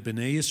divided. Then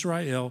Bnei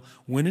Israel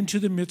went into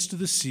the midst of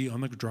the sea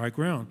on the dry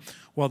ground,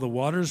 while the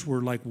waters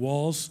were like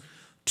walls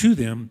to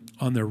them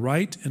on their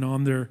right and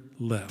on their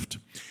left.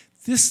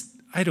 This,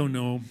 I don't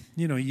know,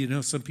 you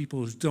know, some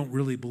people don't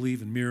really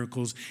believe in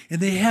miracles,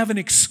 and they have an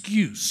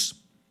excuse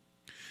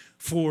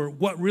for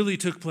what really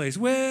took place.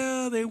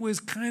 Well, there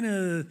was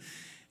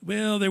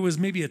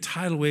maybe a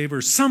tidal wave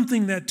or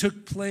something that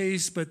took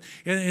place, but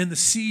and the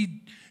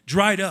sea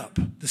dried up.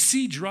 The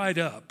sea dried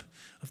up.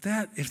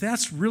 If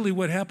that's really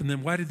what happened,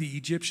 then why did the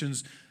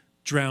Egyptians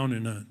drown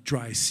in a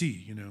dry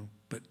sea, you know?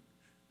 But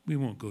we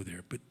won't go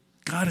there. But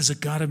God is a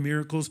God of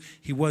miracles.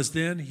 He was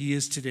then, he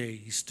is today,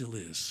 he still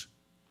is.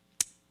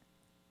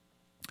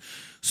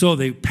 So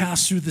they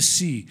passed through the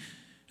sea.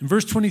 In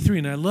verse 23,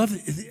 and I love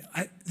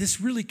it, this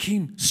really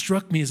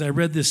struck me as I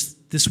read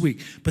this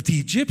week. But the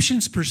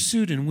Egyptians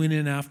pursued and went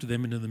in after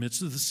them into the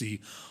midst of the sea,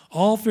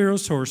 all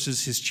Pharaoh's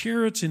horses, his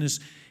chariots, and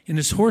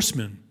his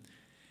horsemen.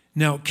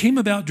 Now it came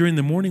about during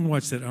the morning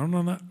watch that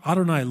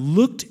Adonai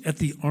looked at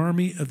the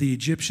army of the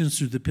Egyptians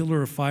through the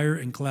pillar of fire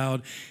and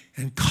cloud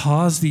and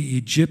caused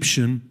the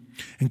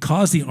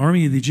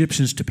army of the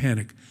Egyptians to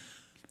panic.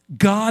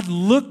 God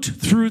looked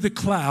through the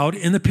cloud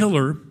and the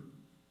pillar,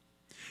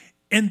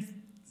 and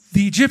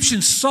the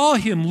Egyptians saw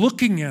him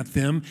looking at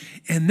them,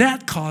 and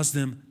that caused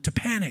them to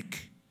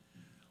panic.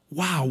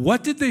 Wow,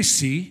 what did they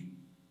see?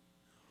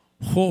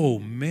 Oh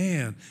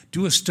man,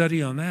 do a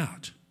study on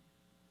that.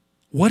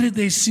 What did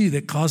they see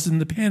that caused them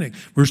to panic?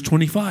 Verse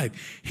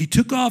 25,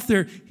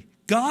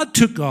 God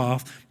took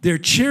off their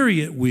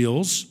chariot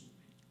wheels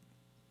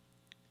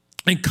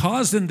and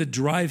caused them to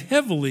drive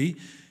heavily.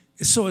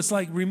 So it's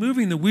like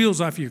removing the wheels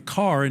off your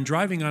car and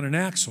driving on an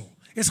axle.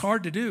 It's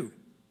hard to do.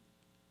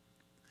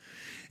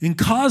 And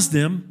caused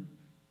them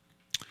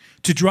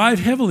to drive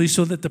heavily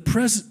so that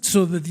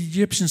the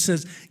Egyptian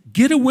says,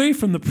 get away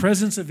from the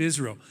presence of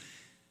Israel.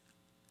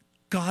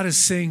 God is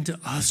saying to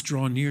us,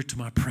 draw near to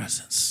my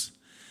presence.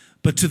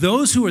 But to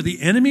those who are the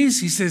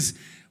enemies, he says,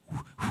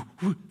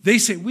 they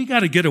say, we got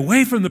to get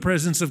away from the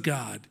presence of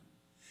God.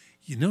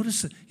 You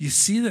notice, you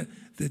see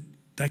the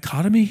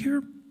dichotomy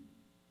here?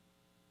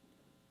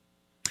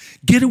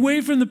 Get away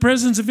from the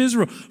presence of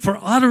Israel,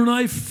 for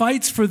Adonai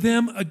fights for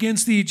them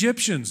against the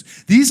Egyptians.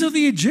 These are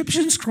the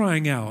Egyptians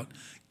crying out,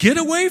 get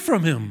away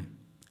from him.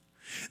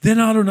 Then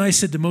Adonai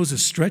said to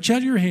Moses, stretch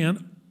out your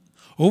hand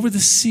over the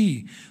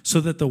sea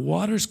so that the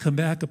waters come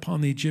back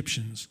upon the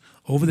Egyptians,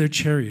 over their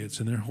chariots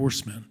and their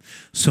horsemen.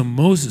 So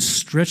Moses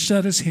stretched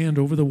out his hand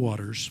over the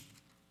waters,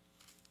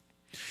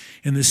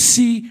 and the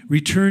sea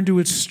returned to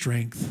its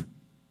strength.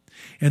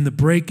 And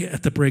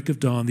at the break of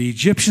dawn, the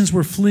Egyptians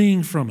were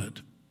fleeing from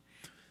it.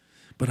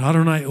 But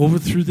Adonai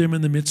overthrew them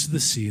in the midst of the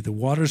sea. The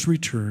waters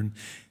returned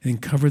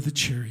and covered the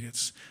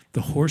chariots,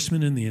 the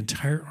horsemen, and the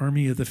entire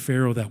army of the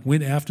Pharaoh that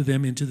went after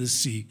them into the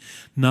sea.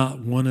 Not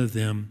one of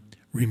them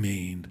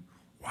remained.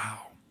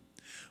 Wow.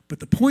 But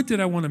the point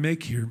that I want to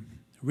make here,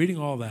 reading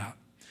all that,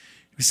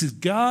 he says,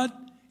 God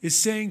is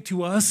saying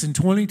to us in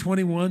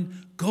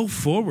 2021, go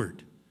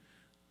forward.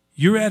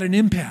 You're at an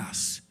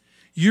impasse.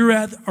 You're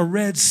at a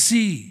Red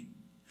Sea.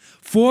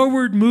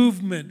 Forward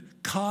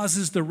movement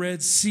causes the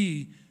Red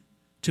Sea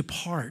to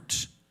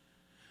part.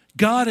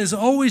 God is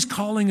always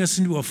calling us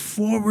into a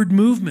forward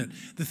movement.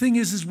 The thing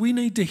is we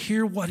need to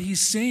hear what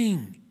he's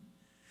saying.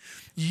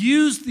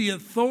 Use the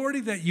authority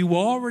that you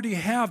already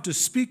have to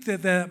speak to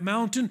that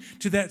mountain,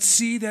 to that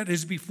sea that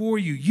is before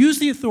you. Use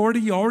the authority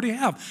you already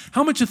have.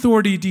 How much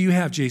authority do you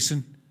have,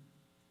 Jason?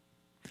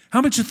 How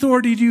much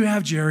authority do you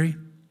have, Jerry?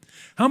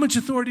 How much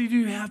authority do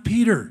you have,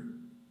 Peter?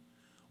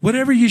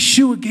 Whatever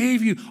Yeshua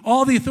gave you,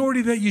 all the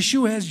authority that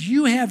Yeshua has,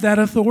 you have that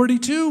authority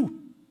too.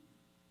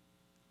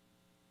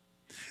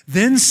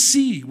 Then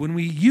see, when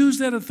we use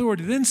that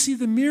authority, then see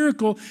the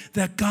miracle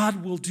that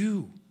God will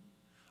do.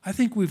 I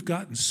think we've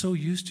gotten so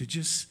used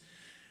to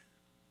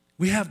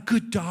we have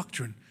good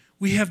doctrine,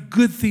 we have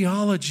good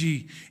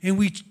theology, and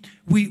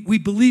we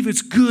believe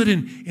it's good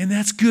and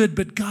that's good,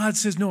 but God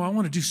says, no, I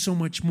want to do so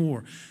much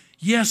more.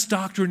 Yes,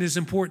 doctrine is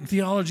important,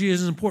 theology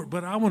is important,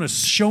 but I want to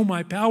show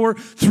my power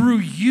through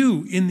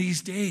you in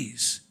these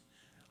days.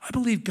 I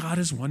believe God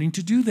is wanting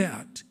to do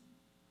that.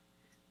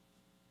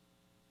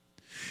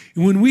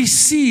 And when we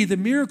see the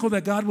miracle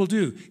that God will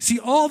do, see,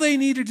 all they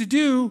needed to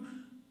do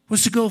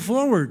was to go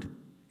forward.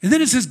 And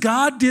then it says,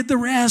 God did the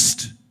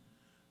rest.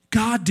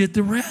 God did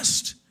the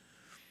rest.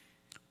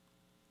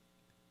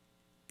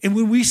 And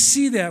when we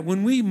see that,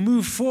 when we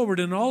move forward,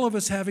 and all of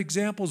us have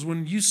examples,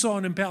 when you saw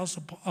an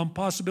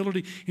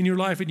impossibility in your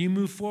life and you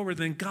move forward,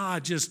 then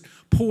God just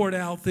poured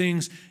out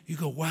things. You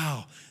go,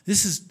 wow,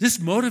 this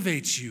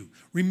motivates you.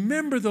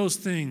 Remember those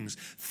things.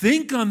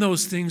 Think on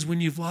those things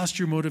when you've lost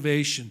your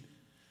motivation,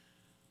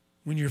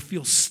 when you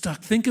feel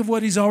stuck. Think of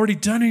what he's already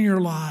done in your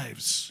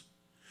lives.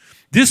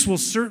 This will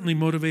certainly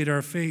motivate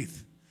our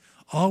faith.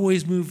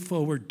 Always move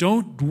forward.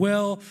 Don't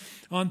dwell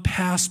on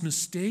past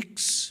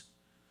mistakes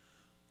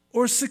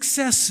or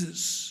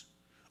successes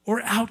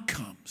or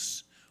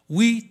outcomes.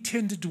 We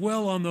tend to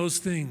dwell on those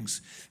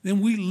things. Then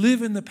we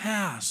live in the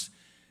past.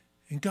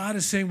 And God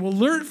is saying, well,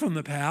 learn from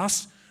the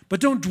past, but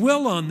don't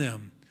dwell on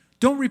them.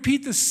 Don't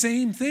repeat the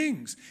same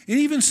things. And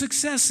even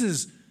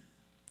successes.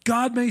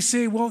 God may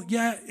say, well,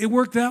 yeah, it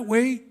worked that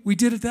way. We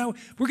did it that way.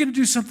 We're going to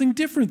do something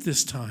different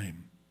this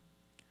time.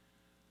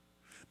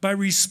 By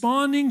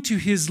responding to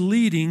his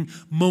leading,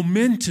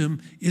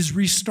 momentum is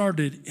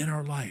restarted in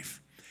our life.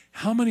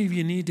 How many of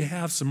you need to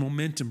have some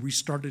momentum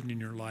restarted in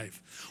your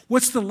life?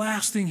 What's the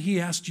last thing he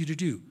asked you to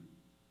do?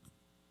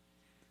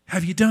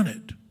 Have you done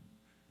it?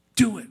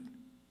 Do it.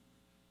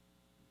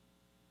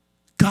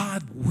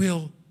 God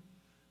will.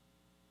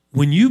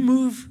 When you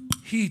move,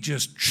 he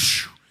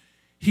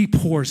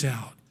pours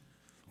out.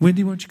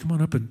 Wendy, why don't you come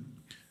on up and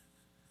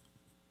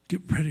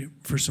get ready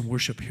for some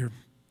worship here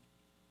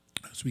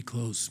as we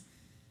close.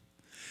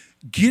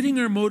 Getting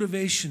our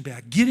motivation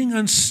back, getting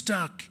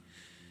unstuck.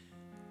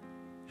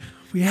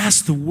 We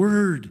ask the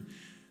Word,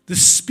 the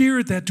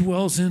Spirit that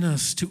dwells in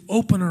us, to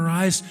open our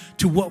eyes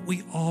to what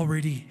we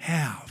already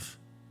have.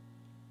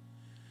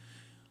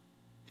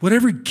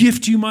 Whatever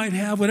gift you might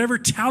have, whatever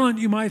talent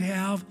you might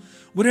have,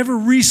 whatever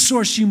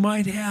resource you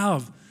might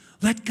have,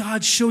 let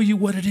God show you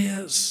what it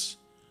is.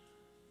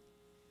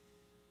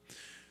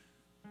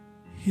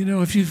 You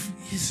know, if you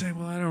say,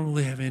 well, I don't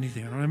really have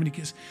anything, I don't have any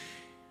gifts.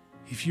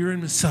 If you're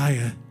in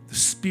Messiah, the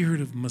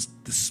Spirit of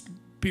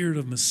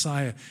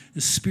Messiah,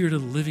 the Spirit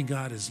of the living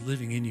God is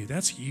living in you.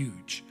 That's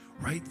huge,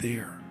 right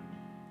there.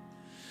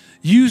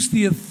 Use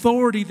the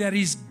authority that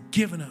he's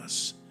given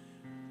us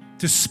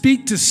to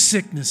speak to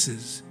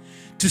sicknesses,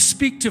 to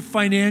speak to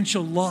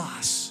financial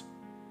loss,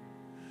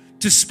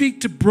 to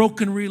speak to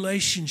broken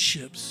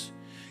relationships.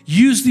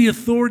 Use the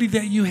authority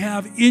that you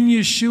have in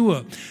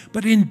Yeshua.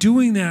 But in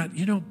doing that,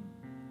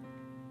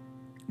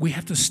 we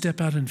have to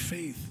step out in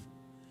faith.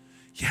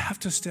 You have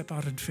to step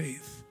out in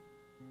faith.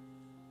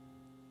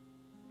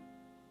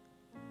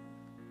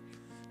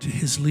 To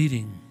his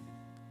leading.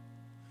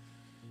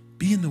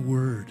 Be in the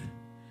Word.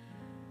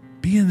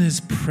 Be in his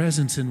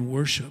presence in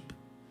worship.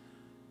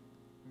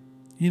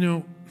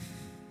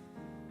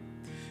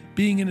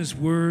 Being in his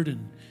Word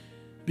and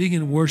being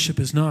in worship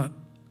is not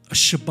a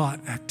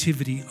Shabbat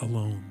activity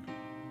alone.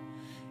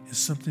 It's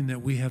something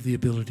that we have the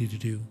ability to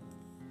do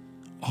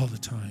all the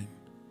time.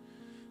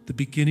 The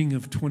beginning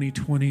of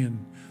 2020,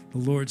 and the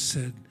Lord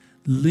said,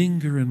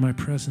 linger in my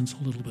presence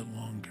a little bit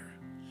longer.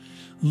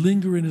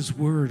 Linger in his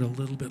Word a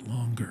little bit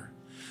longer.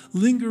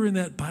 Linger in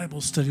that Bible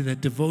study,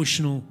 that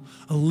devotional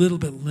a little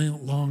bit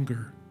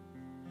longer.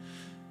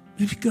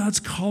 Maybe God's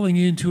calling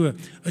you into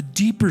a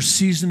deeper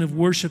season of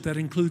worship that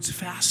includes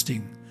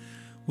fasting.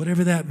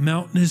 Whatever that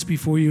mountain is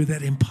before you,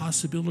 that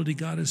impossibility,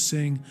 God is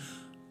saying,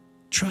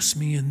 trust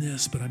me in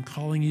this, but I'm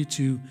calling you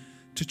to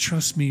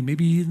trust me,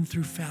 maybe even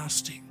through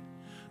fasting.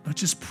 Not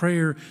just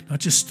prayer, not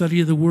just study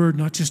of the Word,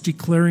 not just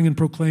declaring and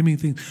proclaiming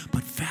things,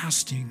 but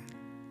fasting.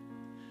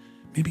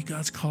 Maybe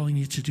God's calling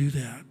you to do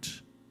that.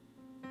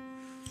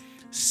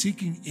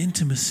 Seeking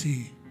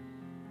intimacy.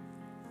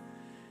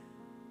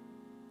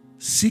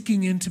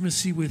 Seeking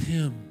intimacy with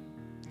him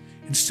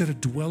instead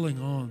of dwelling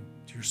on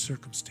your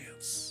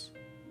circumstance.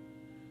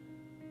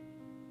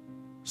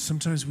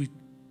 Sometimes I'm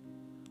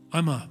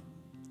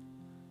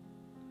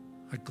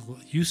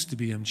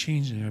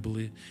changing, I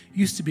believe.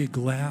 Used to be a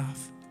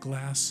glass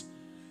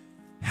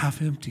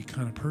half empty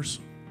kind of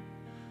person.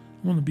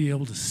 I want to be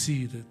able to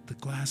see that the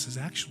glass is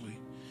actually,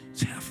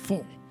 it's half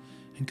full,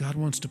 and God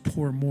wants to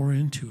pour more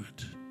into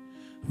it.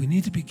 We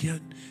need to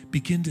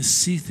begin to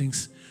see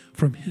things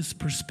from his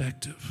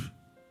perspective.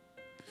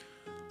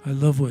 I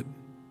love what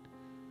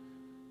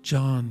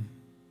Yeshua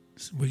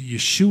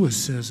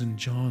says in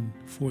John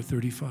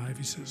 4:35.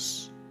 He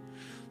says,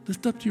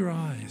 lift up your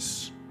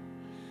eyes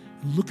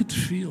and look at the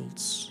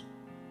fields.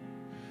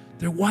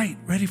 They're white,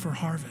 ready for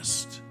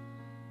harvest.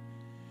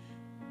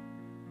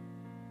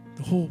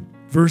 The whole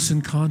verse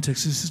in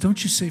context, it says,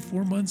 don't you say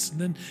 4 months and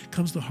then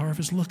comes the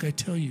harvest? Look, I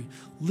tell you,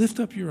 lift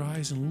up your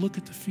eyes and look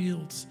at the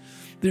fields.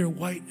 They're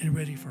white and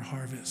ready for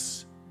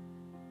harvest.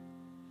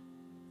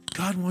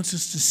 God wants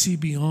us to see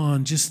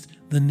beyond just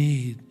the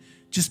need,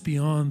 just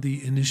beyond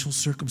the initial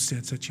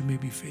circumstance that you may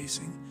be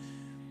facing.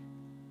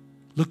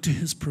 Look to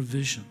his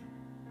provision.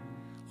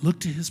 Look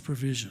to his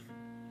provision.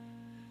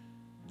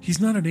 He's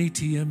not an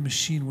ATM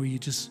machine where you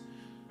just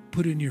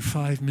put in your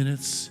 5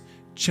 minutes,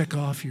 check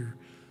off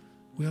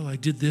I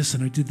did this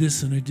and I did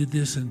this and I did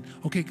this, and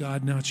okay,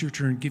 God, now it's your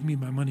turn. Give me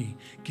my money.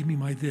 Give me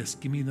my this.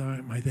 Give me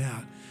my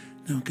that.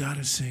 No, God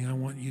is saying, I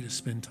want you to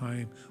spend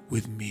time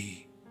with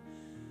me.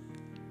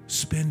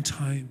 spend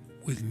time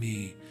with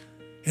me.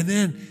 And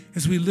then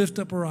as we lift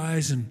up our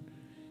eyes and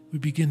we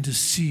begin to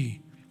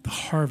see the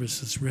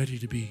harvest is ready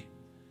to be,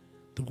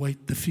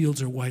 the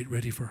fields are white,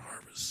 ready for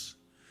harvest.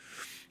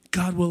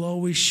 God will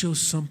always show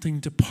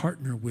something to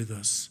partner with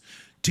us,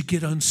 to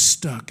get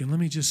unstuck. And let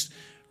me just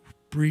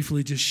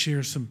briefly just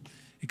share some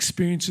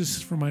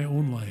experiences from my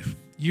own life.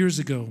 Years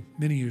ago,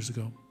 many years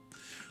ago,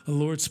 the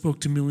Lord spoke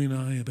to Millie and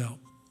I about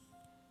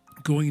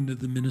going into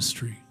the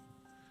ministry.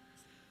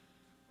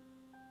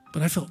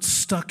 But I felt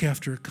stuck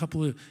after a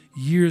couple of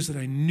years that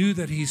I knew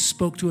that he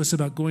spoke to us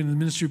about going to the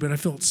ministry, but I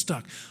felt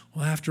stuck.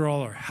 Well, after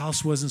all, our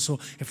house wasn't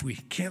sold. If we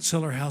can't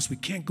sell our house, we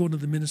can't go into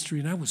the ministry.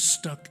 And I was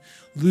stuck,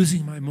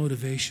 losing my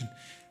motivation.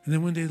 And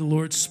then one day the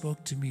Lord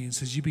spoke to me and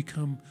says, you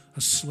become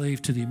a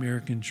slave to the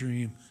American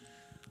dream.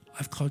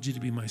 I've called you to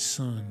be my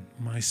son,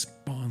 my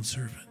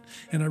bondservant.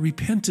 And I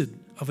repented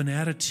of an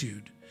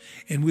attitude.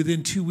 And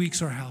within 2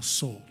 weeks, our house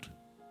sold.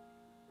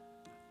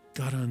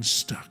 Got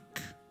unstuck.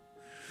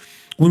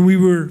 When we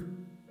were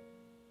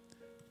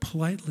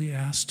politely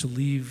asked to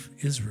leave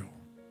Israel,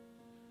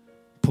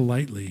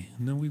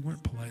 no, we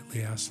weren't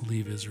politely asked to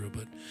leave Israel,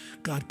 but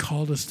God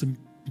called us to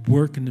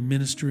work in the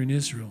ministry in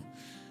Israel,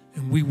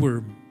 and we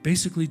were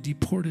basically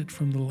deported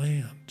from the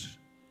land.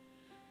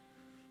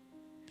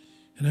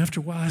 And after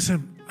a while,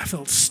 I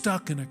felt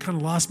stuck, and I kind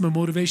of lost my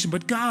motivation.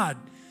 But God,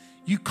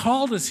 you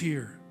called us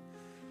here.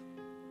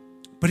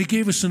 But he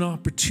gave us an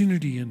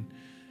opportunity in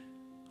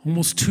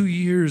almost 2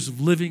 years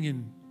of living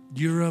in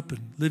Europe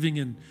and living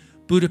in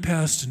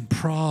Budapest and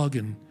Prague.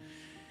 And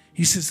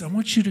he says, I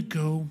want you to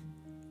go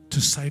to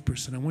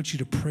Cyprus and I want you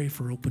to pray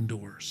for open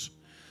doors.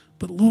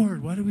 But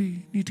Lord, why do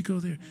we need to go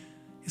there?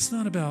 It's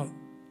not about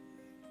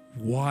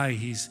why,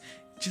 he's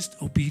just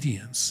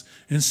obedience.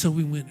 And so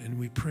we went and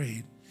we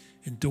prayed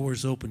and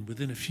doors opened.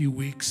 Within a few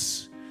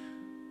weeks,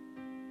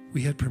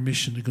 we had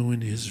permission to go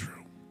into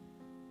Israel.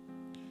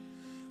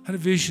 I had a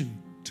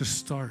vision to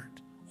start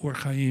Or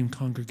Chaim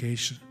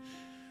congregation.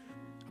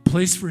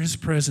 Place for his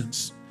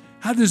presence.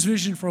 Had this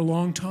vision for a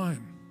long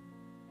time.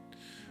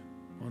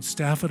 On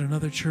staff at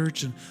another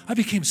church, and I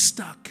became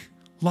stuck,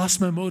 lost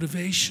my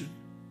motivation.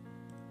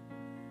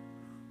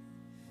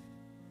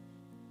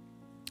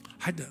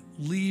 I had to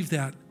leave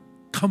that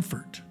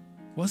comfort.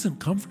 It wasn't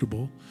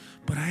comfortable,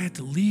 but I had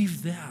to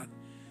leave that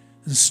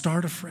and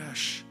start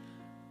afresh.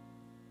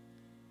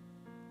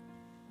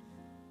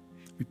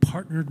 We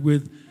partnered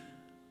with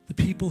the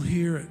people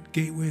here at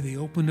Gateway. They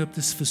opened up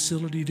this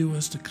facility to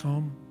us to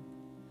come.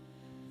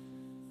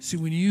 See,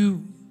 when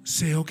you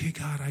say, okay,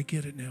 God, I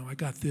get it now. I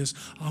got this.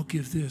 I'll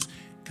give this.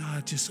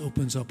 God just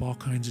opens up all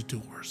kinds of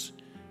doors.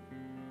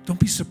 Don't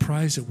be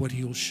surprised at what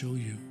he'll show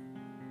you.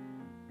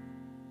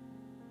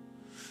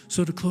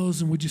 So to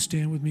close, and would you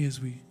stand with me as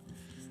we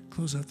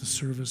close out the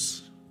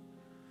service?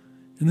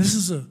 And this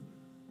is a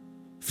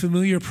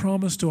familiar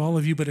promise to all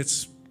of you, but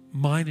it's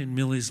mine and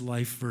Millie's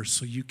life verse,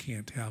 so you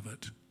can't have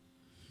it.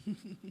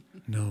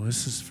 No,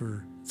 it's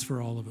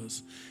for all of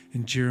us.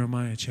 In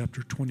Jeremiah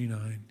chapter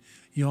 29.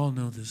 You all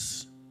know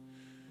this.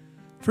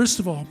 First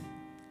of all,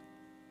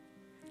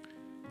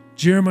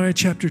 Jeremiah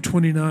chapter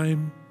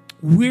 29,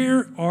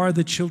 where are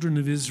the children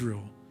of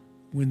Israel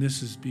when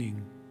this is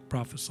being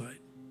prophesied?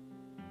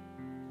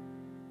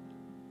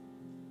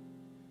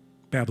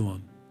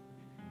 Babylon,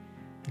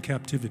 in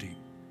captivity.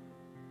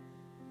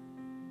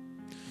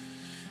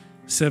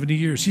 70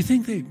 years. You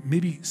think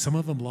maybe some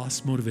of them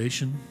lost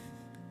motivation?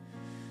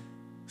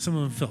 Some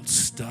of them felt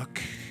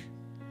stuck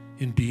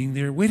in being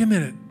there. Wait a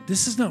minute.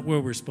 This is not where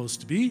we're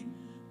supposed to be.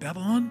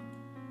 Babylon.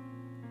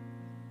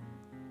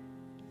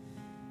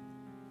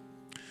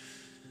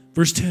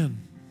 Verse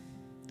 10.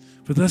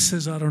 For thus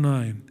says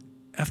Adonai,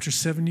 after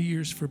 70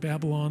 years for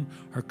Babylon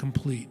are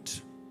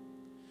complete.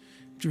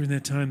 During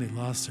that time, they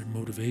lost their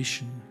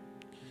motivation.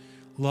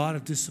 A lot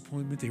of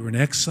disappointment. They were in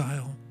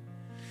exile.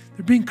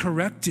 They're being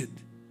corrected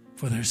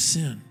for their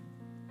sin.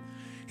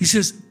 He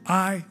says,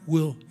 I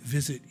will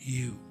visit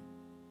you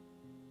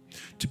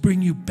to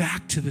bring you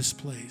back to this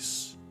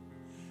place.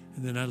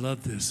 And then I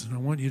love this, and I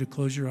want you to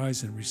close your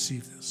eyes and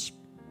receive this.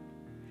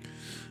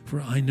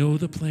 For I know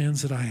the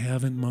plans that I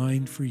have in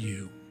mind for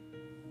you,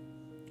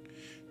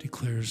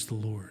 declares the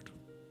Lord.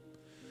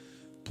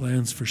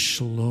 Plans for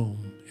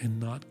shalom and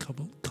not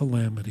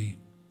calamity,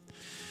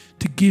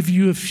 to give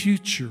you a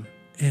future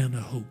and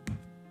a hope.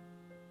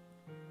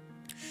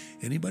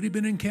 Anybody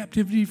been in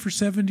captivity for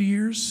 70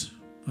 years?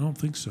 I don't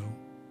think so.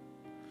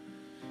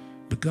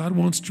 But God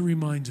wants to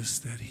remind us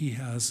that he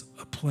has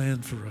a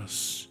plan for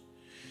us.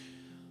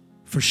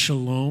 For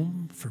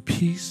shalom, for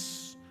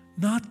peace,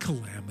 not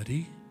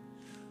calamity.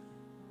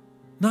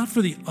 Not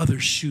for the other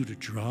shoe to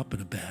drop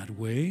in a bad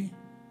way.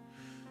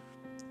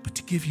 But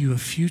to give you a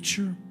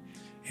future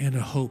and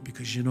a hope.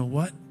 Because you know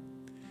what?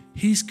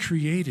 He's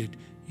created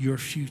your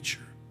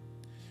future.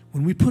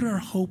 When we put our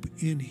hope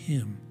in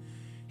him,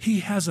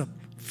 he has a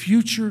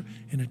future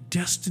and a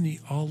destiny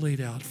all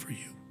laid out for you.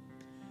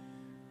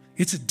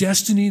 It's a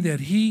destiny that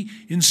he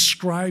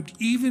inscribed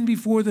even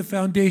before the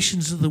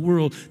foundations of the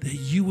world that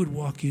you would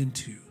walk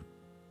into.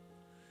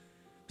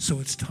 So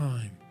it's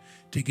time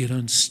to get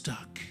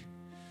unstuck.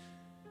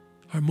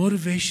 Our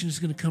motivation is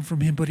going to come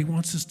from Him, but He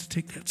wants us to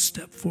take that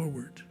step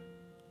forward.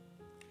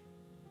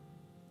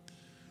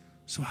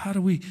 So how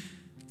do we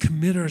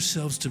commit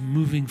ourselves to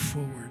moving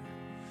forward?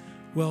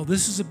 Well,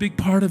 this is a big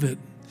part of it,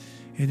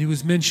 and it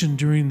was mentioned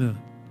during the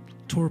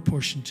Torah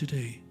portion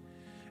today.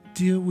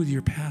 Deal with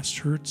your past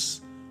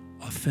hurts,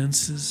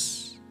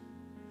 offenses,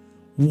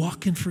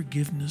 walk in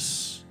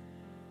forgiveness,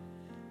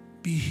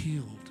 be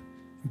healed,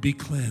 be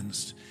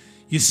cleansed.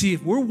 You see,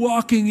 if we're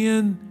walking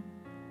in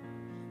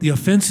the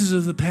offenses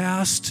of the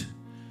past,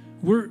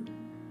 we're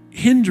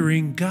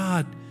hindering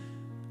God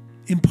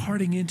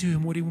imparting into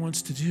Him what He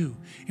wants to do.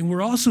 And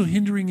we're also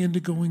hindering Him to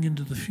going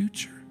into the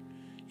future.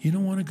 You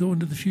don't want to go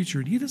into the future.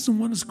 And He doesn't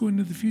want us going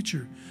into the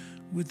future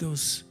with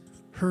those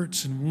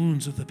hurts and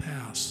wounds of the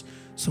past.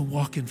 So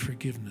walk in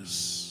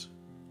forgiveness.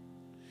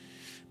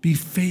 Be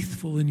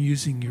faithful in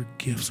using your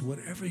gifts,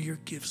 whatever your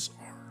gifts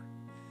are.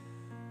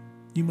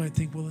 You might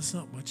think, well, it's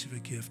not much of a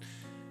gift.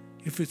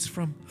 If it's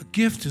from a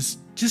gift,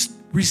 just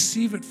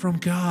receive it from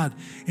God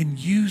and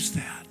use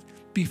that.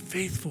 Be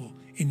faithful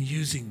in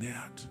using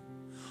that.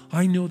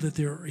 I know that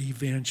there are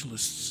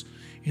evangelists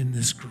in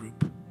this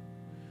group,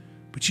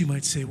 but you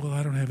might say, well,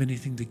 I don't have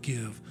anything to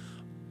give.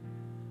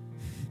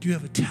 You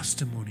have a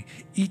testimony.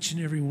 Each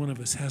and every one of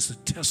us has a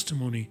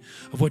testimony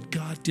of what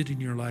God did in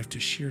your life to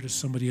share to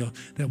somebody else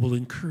that will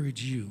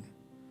encourage you.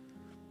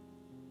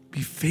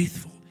 Be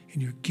faithful in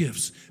your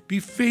gifts. Be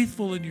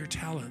faithful in your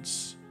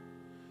talents.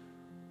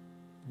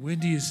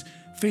 Wendy is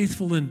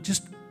faithful in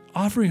just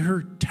offering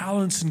her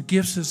talents and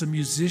gifts as a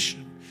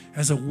musician,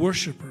 as a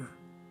worshiper.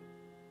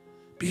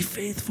 Be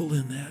faithful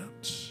in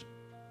that.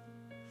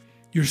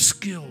 Your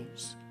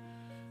skills,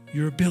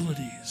 your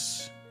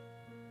abilities.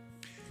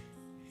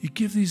 You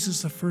give these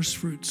as the first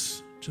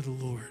fruits to the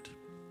Lord.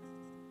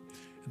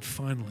 And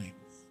finally,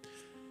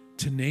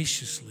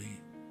 tenaciously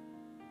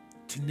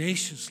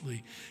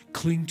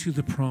cling to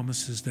the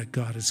promises that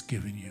God has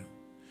given you.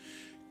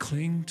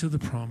 Cling to the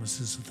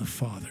promises of the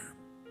Father.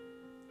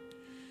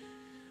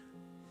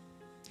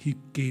 He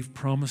gave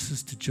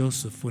promises to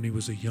Joseph when he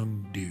was a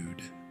young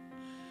dude,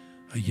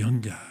 a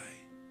young guy.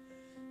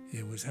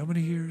 It was how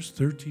many years?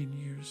 13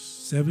 years,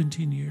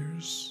 17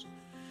 years?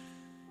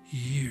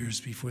 Years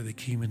before they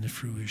came into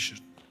fruition.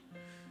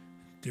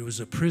 There was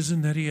a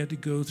prison that he had to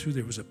go through.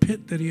 There was a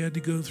pit that he had to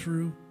go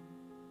through.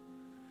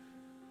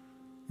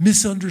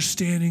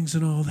 Misunderstandings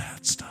and all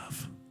that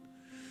stuff.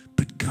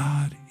 But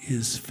God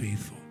is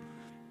faithful.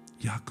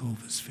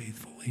 Yaakov is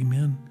faithful.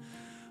 Amen.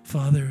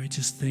 Father, I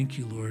just thank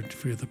you, Lord,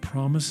 for the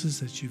promises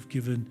that you've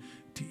given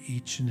to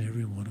each and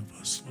every one of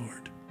us,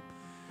 Lord.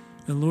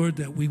 And Lord,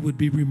 that we would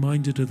be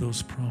reminded of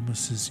those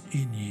promises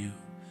in you.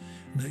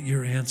 And that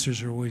your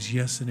answers are always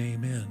yes and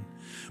amen.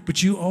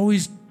 But you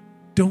always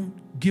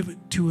don't give it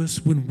to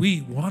us when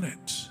we want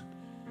it.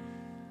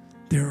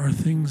 There are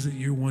things that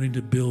you're wanting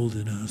to build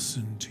in us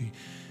and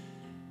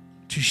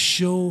to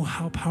show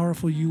how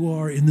powerful you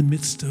are in the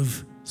midst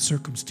of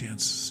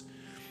circumstances.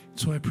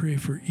 So I pray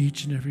for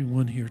each and every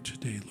one here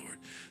today, Lord,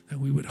 that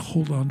we would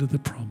hold on to the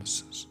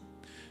promises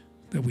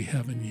that we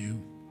have in you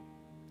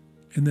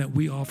and that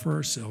we offer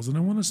ourselves. And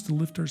I want us to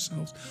lift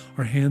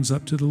our hands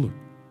up to the Lord.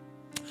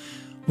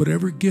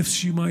 Whatever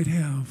gifts you might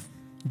have,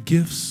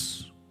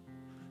 gifts,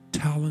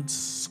 talents,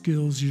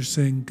 skills, you're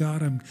saying,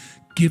 God, I'm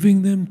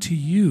giving them to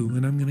you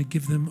and I'm going to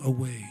give them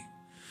away.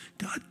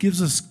 God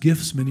gives us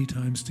gifts many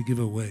times to give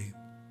away.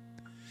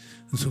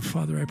 And so,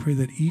 Father, I pray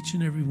that each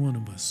and every one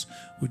of us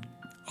would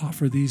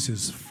offer these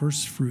as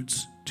first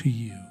fruits to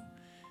you.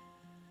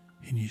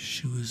 In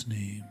Yeshua's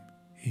name,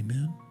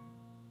 amen,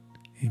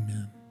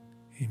 amen,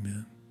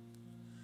 amen.